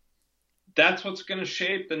that's what's going to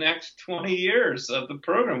shape the next 20 years of the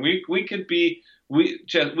program. We could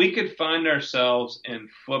find ourselves in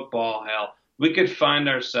football hell. We could find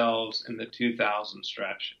ourselves in the 2000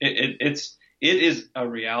 stretch. It is a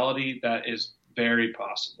reality that is very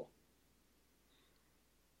possible.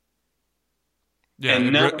 Yeah,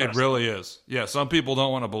 it really is. Yeah, some people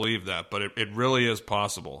don't want to believe that, but it really is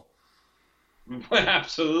possible.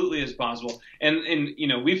 Absolutely is possible. And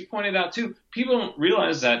we've pointed out too, people don't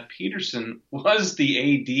realize that Peterson was the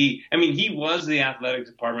AD. I mean, he was the athletic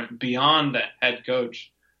department beyond the head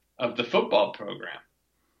coach of the football program.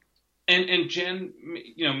 And Jen,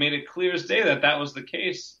 made it clear as day that was the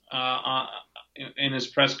case in his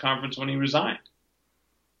press conference when he resigned.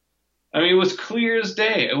 I mean, it was clear as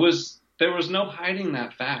day. There was no hiding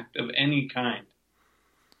that fact of any kind.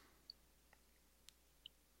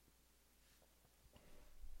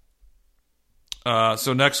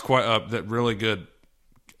 So next, that really good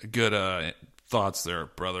thoughts there,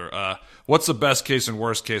 brother. What's the best case and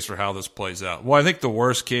worst case for how this plays out? Well, I think the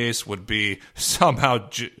worst case would be somehow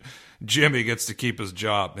Jimmy gets to keep his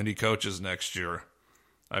job and he coaches next year.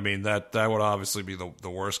 I mean, that would obviously be the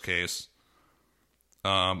worst case.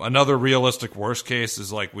 Another realistic worst case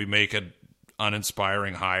is like we make an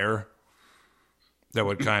uninspiring hire that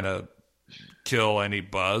would kind of kill any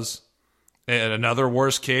buzz. And another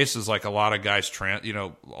worst case is like a lot of guys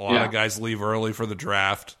of guys leave early for the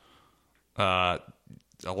draft. A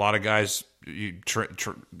lot of guys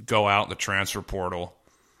go out in the transfer portal.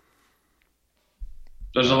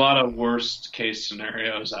 There's a lot of worst case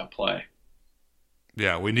scenarios at play.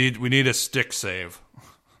 Yeah, we need a stick save.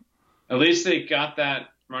 At least they got that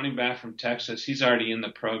running back from Texas. He's already in the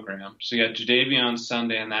program. So you got Jadeveon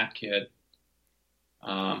Sunday and that kid.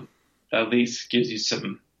 That at least gives you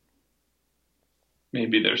some.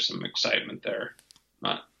 Maybe there's some excitement there.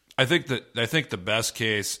 I think the best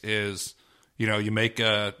case is, you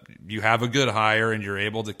have a good hire and you're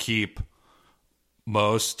able to keep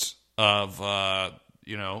most of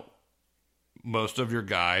your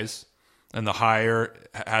guys, and the hire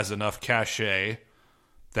has enough cachet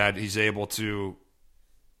that he's able to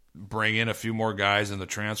bring in a few more guys in the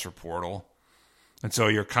transfer portal. And so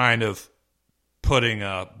you're kind of putting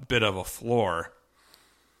a bit of a floor.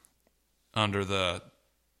 under the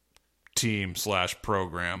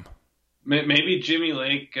team/program. Maybe Jimmy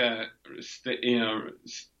Lake,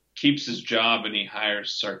 keeps his job and he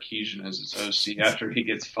hires Sarkisian as his OC after he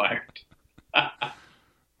gets fired.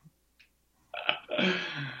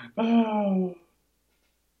 Oh,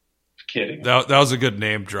 kidding. That was a good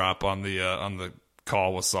name drop on the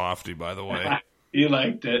call with Softy, by the way. You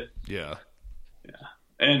liked it. Yeah.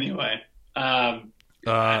 Anyway,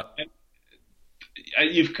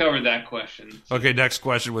 you've covered that question. Okay, next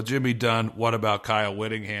question. With Jimmy done, what about Kyle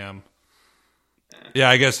Whittingham? Yeah,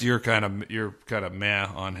 I guess you're kind of meh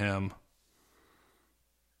on him.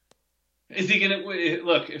 Is he going to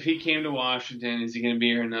look, if he came to Washington, is he going to be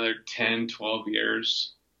here another 10, 12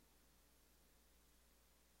 years?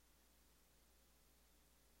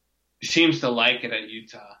 He seems to like it at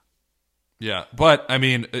Utah. Yeah, but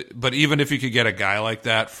even if you could get a guy like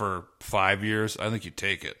that for 5 years, I think you'd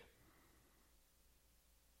take it.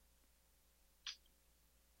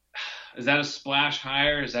 Is that a splash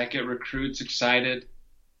hire? Does that get recruits excited?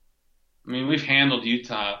 I mean, we've handled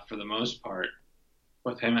Utah for the most part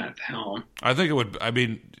with him at the helm. I think it would. I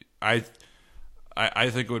mean, I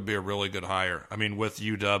think it would be a really good hire. I mean, with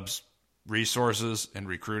UW's resources and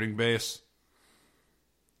recruiting base,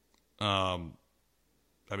 I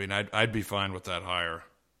mean, I'd be fine with that hire.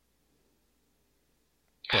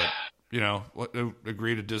 But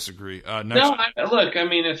agree to disagree. Look, I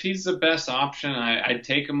mean, if he's the best option, I'd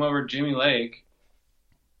take him over Jimmy Lake.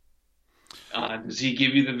 Does he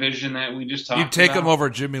give you the vision that we just talked about? You'd take him over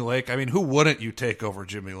Jimmy Lake? I mean, who wouldn't you take over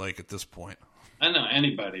Jimmy Lake at this point? I know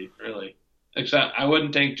anybody, really. Except I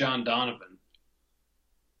wouldn't take John Donovan.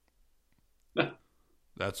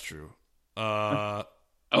 That's true. I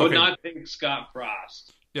would not take Scott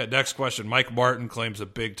Frost. Yeah, next question. Mike Martin claims a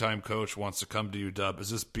big-time coach wants to come to UW.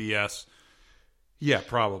 Is this BS? Yeah,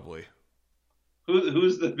 probably.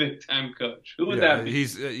 Who's the big-time coach? Who would that be?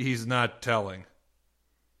 He's not telling.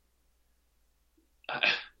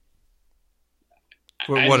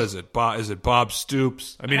 What is it? Is it Bob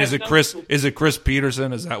Stoops? I mean, is it Chris? Is it Chris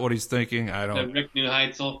Peterson? Is that what he's thinking? I don't. Rick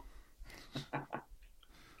Neuheitl.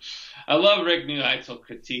 I love Rick Neuheitl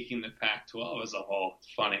critiquing the Pac-12 as a whole.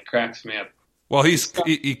 It's funny. It cracks me up. Well,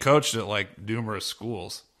 he coached at like numerous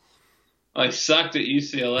schools. Well, he sucked at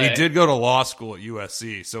UCLA. He did go to law school at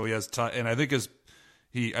USC, so he has and I think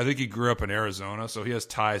he grew up in Arizona, so he has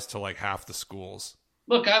ties to like half the schools.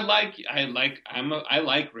 Look, I like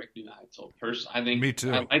Rick Neuheitl personally. I think me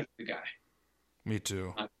too. I like the guy. Me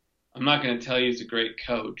too. I'm not going to tell you he's a great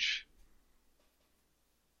coach.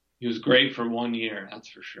 He was great for 1 year, that's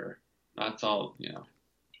for sure. That's all, That's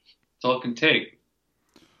all it can take.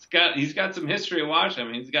 He's got some history at Washington.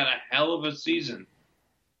 I mean, he's got a hell of a season.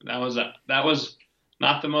 That was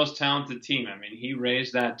not the most talented team. I mean, he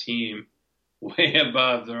raised that team way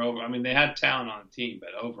above their over. I mean, they had talent on the team, but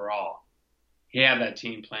overall, he had that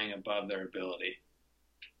team playing above their ability.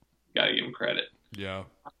 Got to give him credit. Yeah,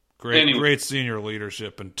 great senior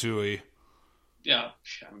leadership in Tui. Yeah,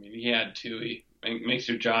 I mean, he had Tui. Makes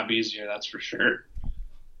your job easier, that's for sure.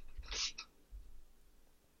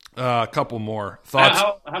 A couple more thoughts.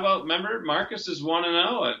 How about, remember, Marcus is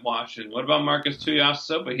 1-0 at Washington. What about Marcus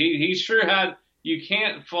Tuiasosopo? He sure had, you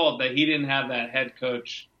can't fault that he didn't have that head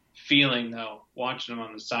coach feeling, though, watching him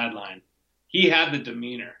on the sideline. He had the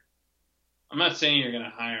demeanor. I'm not saying you're going to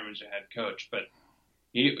hire him as your head coach, but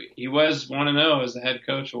he was 1-0 as the head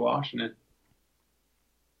coach of Washington.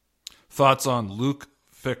 Thoughts on Luke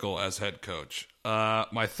Fickell as head coach?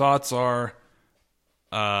 My thoughts are,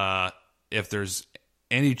 if there's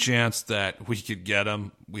any chance that we could get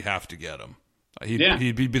him, we have to get him.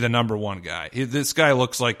 He'd be the number one guy. This guy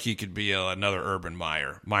looks like he could be another Urban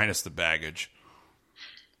Meyer, minus the baggage.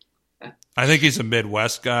 I think he's a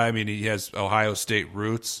Midwest guy. I mean, he has Ohio State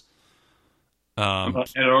roots. Ed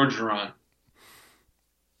Orgeron.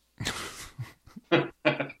 I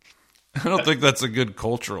don't think that's a good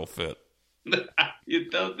cultural fit. You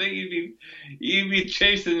don't think he'd be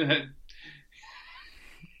chasing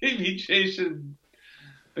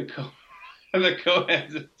the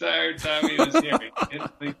co-heads the entire time he was here?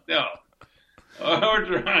 No.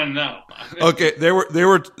 Orgeron, no. Okay, they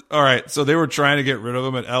were all right. So they were trying to get rid of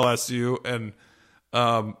him at LSU, and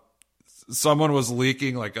someone was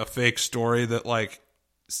leaking like a fake story that like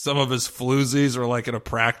some of his floozies are like in a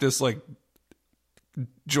practice, like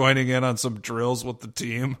joining in on some drills with the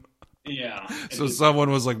team. Yeah. So someone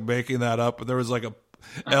was like making that up, but there was like a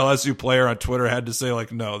LSU player on Twitter had to say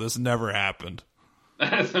like, no, this never happened.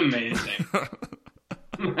 That's amazing.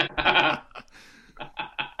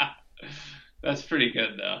 That's pretty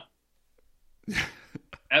good though.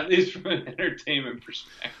 At least from an entertainment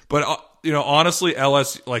perspective. But honestly,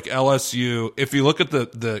 LSU, if you look at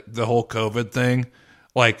the whole COVID thing,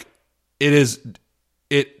 like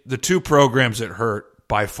the two programs that hurt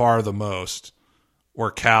by far the most were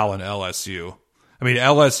Cal and LSU. I mean,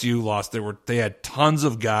 LSU lost. They had tons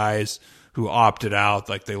of guys who opted out.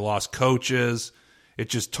 Like, they lost coaches. It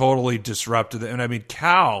just totally disrupted it. And I mean,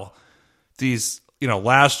 Cal,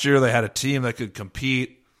 last year they had a team that could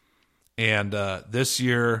compete. And this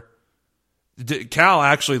year, Cal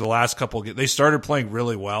actually the last couple they started playing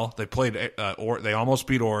really well. They played they almost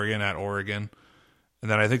beat Oregon at Oregon,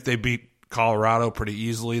 and then I think they beat Colorado pretty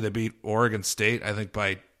easily. They beat Oregon State I think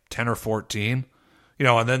by 10 or 14.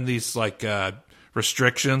 And then these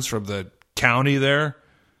restrictions from the county there,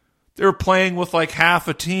 they were playing with like half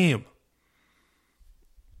a team.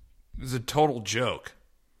 It was a total joke.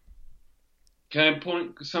 Can I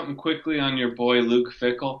point something quickly on your boy Luke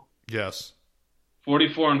Fickell? Yes.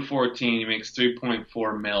 44-14. He makes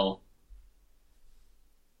 $3.4 million.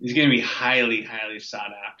 He's going to be highly, highly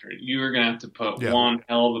sought after. You are going to have to put one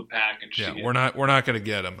hell of a package. Yeah, we're not going to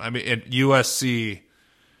get him. I mean, at USC,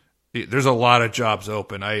 there's a lot of jobs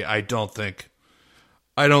open. I don't think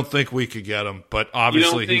we could get him. But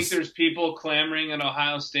obviously, you don't think there's people clamoring at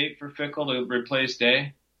Ohio State for Fickell to replace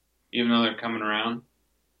Day, even though they're coming around?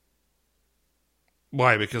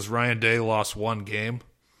 Why? Because Ryan Day lost one game.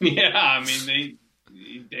 Yeah, I mean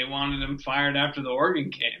they wanted him fired after the Oregon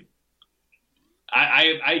game.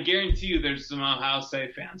 I guarantee you there's some Ohio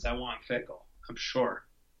State fans that want Fickell. I'm sure.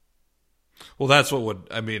 Well, that's what would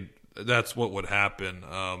happen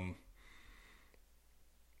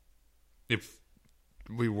if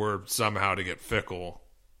we were somehow to get Fickell.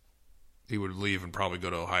 He would leave and probably go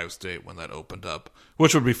to Ohio State when that opened up,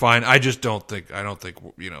 which would be fine. I don't think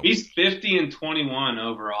he's 50-21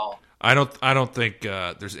 overall. I don't think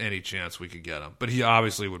there's any chance we could get him, but he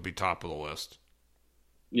obviously would be top of the list.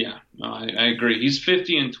 Yeah, no, I agree. He's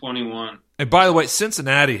 50-21. And by the way,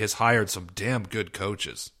 Cincinnati has hired some damn good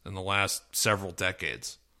coaches in the last several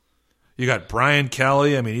decades. You got Brian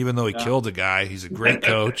Kelly. I mean, even though he killed a guy, he's a great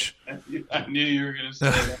coach. I knew you were going to say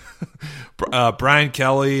that. Brian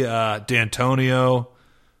Kelly, D'Antonio,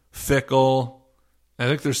 Fickell. I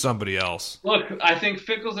think there's somebody else. Look, I think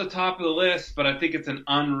Fickell's at the top of the list, but I think it's an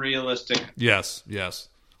unrealistic. Yes.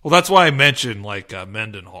 Well, that's why I mentioned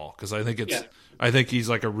Mendenhall, because I think he's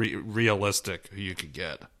like a realistic who you could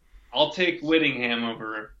get. I'll take Whittingham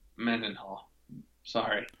over Mendenhall.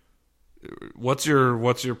 Sorry. What's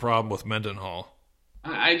your problem with Mendenhall?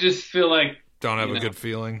 I just feel like don't have a good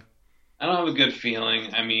feeling. I don't have a good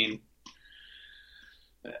feeling. I mean,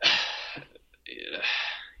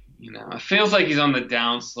 it feels like he's on the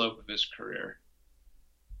downslope of his career.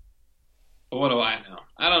 But what do I know?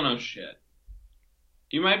 I don't know shit.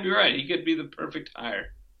 You might be right. He could be the perfect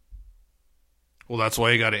hire. Well, that's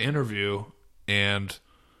why you got to interview and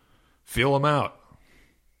feel him out.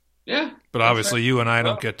 Yeah. But obviously you and I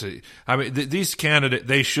don't get to – I mean, these candidates,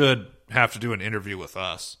 they should have to do an interview with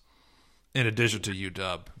us in addition to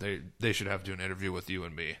UW. They should have to do an interview with you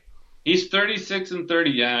and me. He's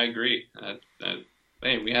 36-30. Yeah, I agree.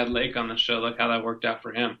 Hey, we had Lake on the show. Look how that worked out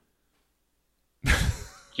for him.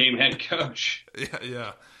 Came head coach.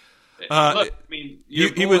 Yeah. Look, I mean,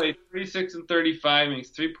 your boy, 36-35, makes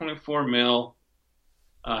 $3.4 million.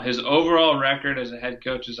 His overall record as a head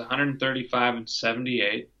coach is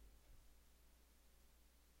 135-78.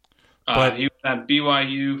 He was at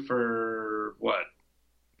BYU for what?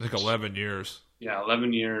 I think 11 years. Yeah,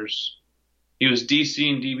 11 years. He was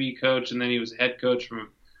DC and DB coach, and then he was head coach from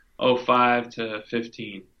 05 to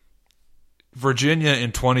 15. Virginia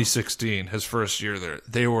in 2016, his first year there,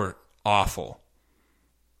 they were awful.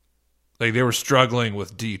 Like, they were struggling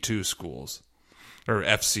with D2 schools or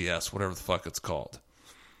FCS, whatever the fuck it's called.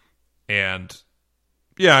 And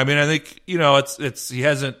yeah, I mean, I think, it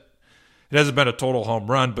hasn't been a total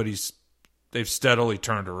home run, but they've steadily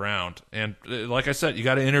turned around. And like I said, you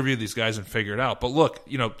got to interview these guys and figure it out. But look,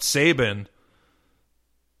 Saban,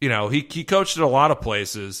 he coached at a lot of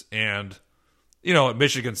places, and at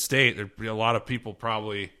Michigan State, a lot of people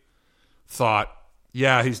probably thought,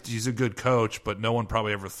 yeah, he's a good coach, but no one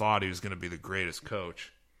probably ever thought he was going to be the greatest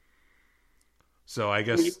coach. So I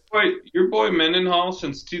guess your boy Mendenhall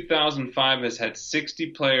since 2005 has had 60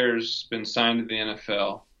 players been signed to the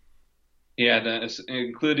NFL. He had,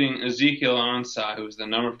 including Ezekiel Ansah, who was the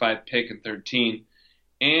number 5 pick in 13,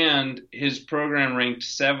 and his program ranked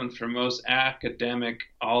 7th for most academic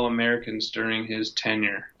All-Americans during his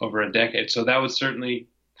tenure over a decade. So that would certainly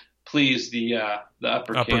please the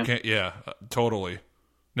upper camp. Yeah, totally.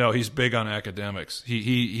 No, he's big on academics.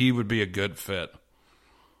 He would be a good fit.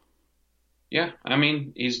 Yeah, I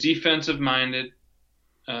mean, he's defensive minded.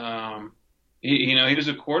 He was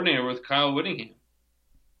a coordinator with Kyle Whittingham.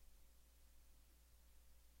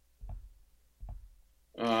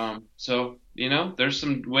 So there's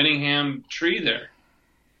some Whittingham tree there.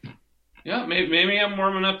 Yeah, maybe I'm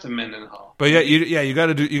warming up to Mendenhall. But you got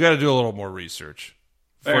to do a little more research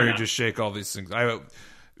before you just shake all these things.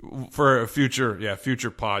 For a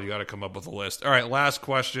future pod, you got to come up with a list. All right, last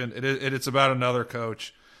question. It's about another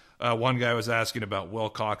coach. One guy was asking about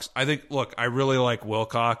Wilcox. I really like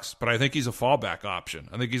Wilcox, but I think he's a fallback option.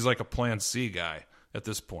 I think he's like a Plan C guy at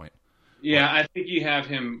this point. Yeah, I think you have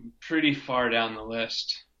him pretty far down the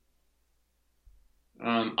list.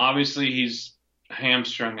 Obviously, he's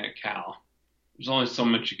hamstrung at Cal. There's only so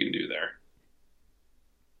much you can do there.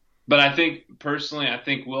 But I think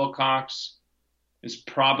Wilcox is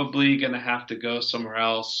probably going to have to go somewhere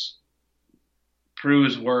else, prove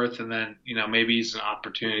his worth, and then maybe he's an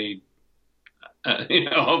opportunity.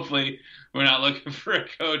 Hopefully we're not looking for a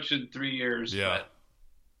coach in 3 years. Yeah. But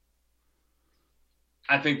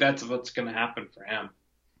I think that's what's going to happen for him.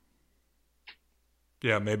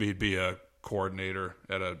 Yeah, maybe he'd be a coordinator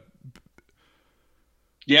at a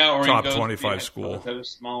or top 25 school, at a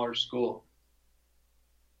smaller school.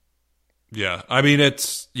 Yeah, I mean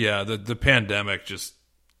the pandemic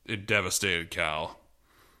it devastated Cal.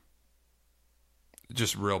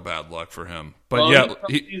 Just real bad luck for him. But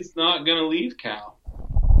he's not going to leave Cal.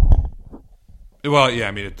 Well, yeah,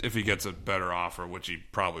 I mean if he gets a better offer, which he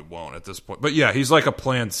probably won't at this point. But yeah, he's like a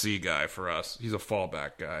Plan C guy for us. He's a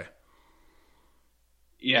fallback guy.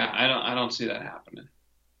 Yeah, I don't see that happening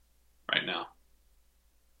right now.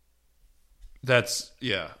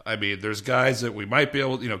 I mean, there's guys that we might be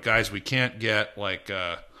able, guys we can't get, like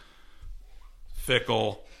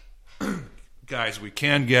Fickle, guys we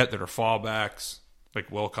can get that are fallbacks,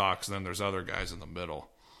 like Wilcox, and then there's other guys in the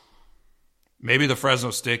middle. Maybe the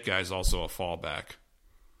Fresno State guy is also a fallback.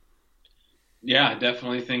 Yeah, I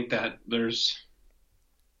definitely think that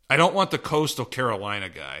I don't want the Coastal Carolina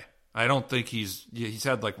guy. I don't think he's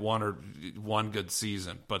had like one good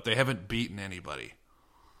season, but they haven't beaten anybody.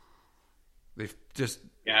 They've just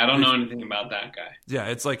I don't know anything about that guy. Yeah,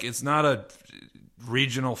 it's not a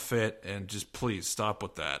regional fit, and just please stop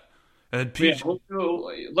with that. And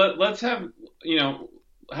let's have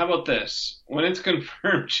how about this? When it's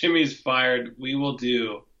confirmed Jimmy's fired, we will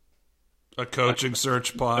do a coaching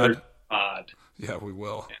search pod. Yeah, we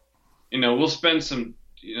will. We'll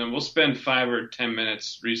spend 5 or 10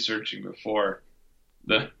 minutes researching before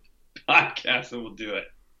the podcast, and we'll do it.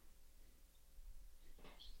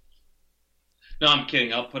 No, I'm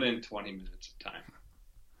kidding. I'll put in 20 minutes of time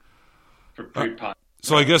for pre-pod.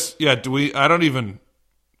 So I guess, this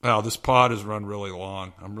pod has run really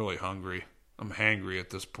long. I'm really hungry. I'm hangry at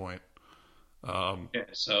this point.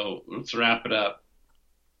 So let's wrap it up.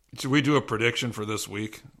 Should we do a prediction for this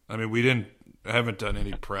week? I mean, I haven't done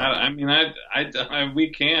any prep. We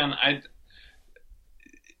can.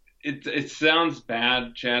 It sounds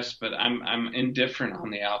bad, Jess, but I'm indifferent on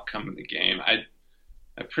the outcome of the game. I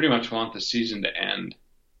pretty much want the season to end.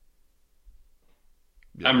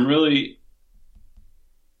 Yeah. I'm really,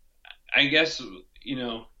 I guess,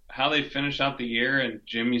 how they finish out the year and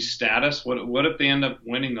Jimmy's status. What if they end up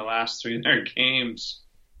winning the last 3 of their games?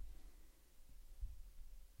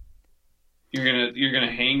 You're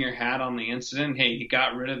gonna hang your hat on the incident. Hey, he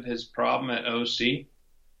got rid of his problem at OC,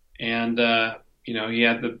 and he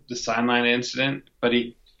had the sideline incident, but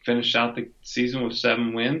he finished out the season with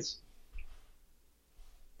 7 wins.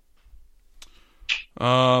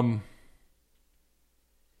 I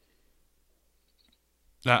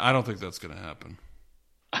don't think that's going to happen.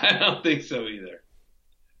 I don't think so either.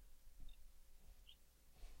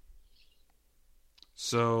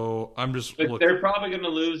 So I'm just. But they're probably going to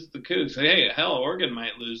lose the Cougs. Hey, hell, Oregon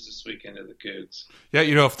might lose this weekend to the Cougs. Yeah,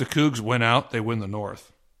 if the Cougs win out, they win the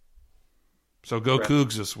North. So go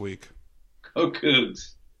Cougs this week. Go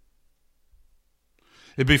Cougs.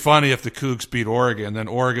 It'd be funny if the Cougs beat Oregon, then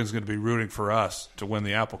Oregon's going to be rooting for us to win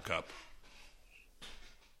the Apple Cup.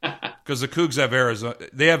 Because the Cougs have Arizona.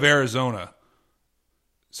 They have Arizona.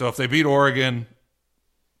 So if they beat Oregon,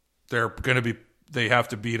 they have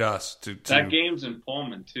to beat us to That game's in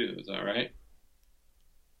Pullman too, is that right?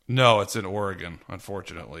 No, it's in Oregon,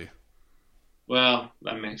 unfortunately. Well,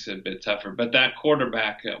 that makes it a bit tougher. But that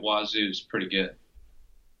quarterback at Wazoo is pretty good.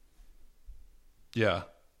 Yeah.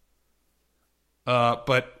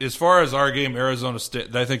 But as far as our game, Arizona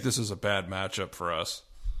State, I think this is a bad matchup for us.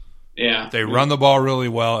 Yeah. They run the ball really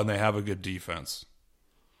well, and they have a good defense.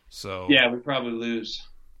 So yeah, we probably lose.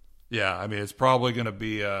 Yeah, I mean, it's probably going to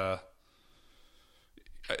be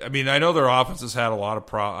I mean, I know their offense has had a lot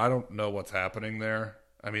of I don't know what's happening there.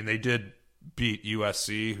 I mean, they did beat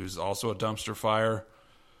USC, who's also a dumpster fire.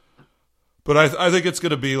 But I think it's going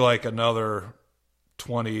to be like another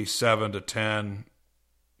 27-10,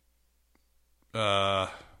 27-13.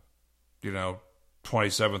 I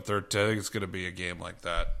think it's going to be a game like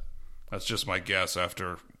that. That's just my guess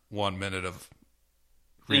after 1 minute of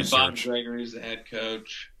research. Bob Gregory's the head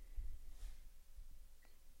coach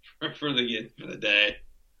for the day.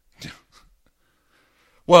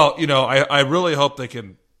 Well, I really hope they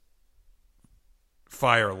can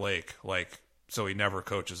fire Lake, so he never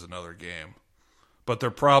coaches another game. But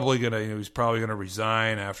they're probably gonna, he's probably gonna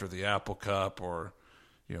resign after the Apple Cup or,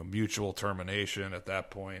 mutual termination at that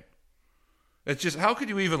point. It's just, how could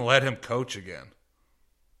you even let him coach again?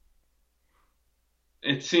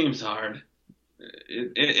 It seems hard.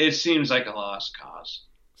 It seems like a lost cause.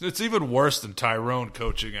 It's even worse than Tyrone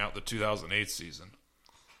coaching out the 2008 season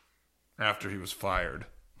after he was fired.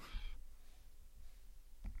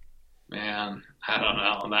 Man, I don't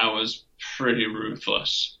know. That was pretty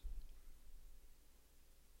ruthless.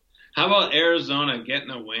 How about Arizona getting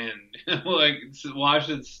a win?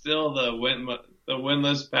 Washington's still the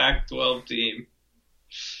winless Pac-12 team.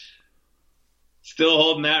 Still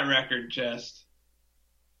holding that record, Chest.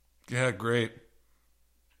 Yeah, great.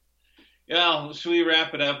 Yeah, should we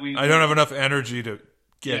wrap it up? I don't have enough energy to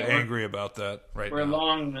get angry about that right now. We're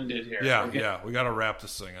long-winded here. Yeah. We got to wrap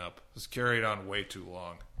this thing up. It's carried on way too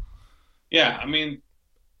long. Yeah, I mean,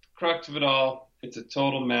 the crux of it all, it's a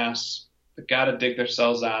total mess. They've got to dig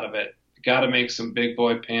themselves out of it. They've got to make some big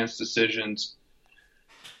boy pants decisions.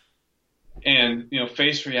 And,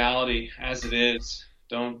 face reality as it is.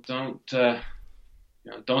 Don't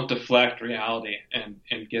deflect reality and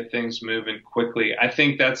get things moving quickly. I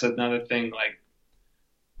think that's another thing.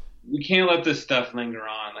 We can't let this stuff linger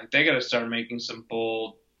on. They got to start making some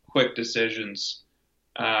bold, quick decisions.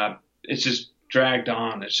 It's just dragged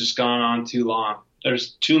on. It's just gone on too long.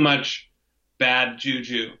 There's too much bad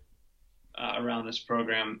juju around this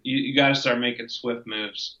program. You got to start making swift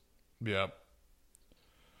moves. Yeah.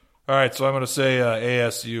 All right, so I'm going to say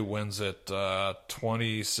ASU wins it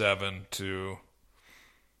 27-13.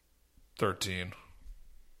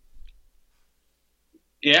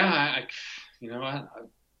 Yeah, you know what?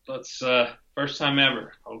 Let's first time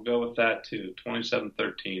ever. I'll go with that too.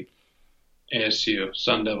 27-13. ASU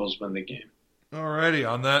Sun Devils win the game. All righty.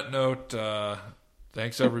 On that note,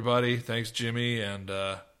 thanks everybody. Thanks Jimmy, and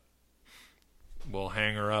we'll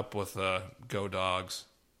hang her up with Go Dogs.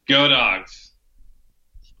 Go Dogs.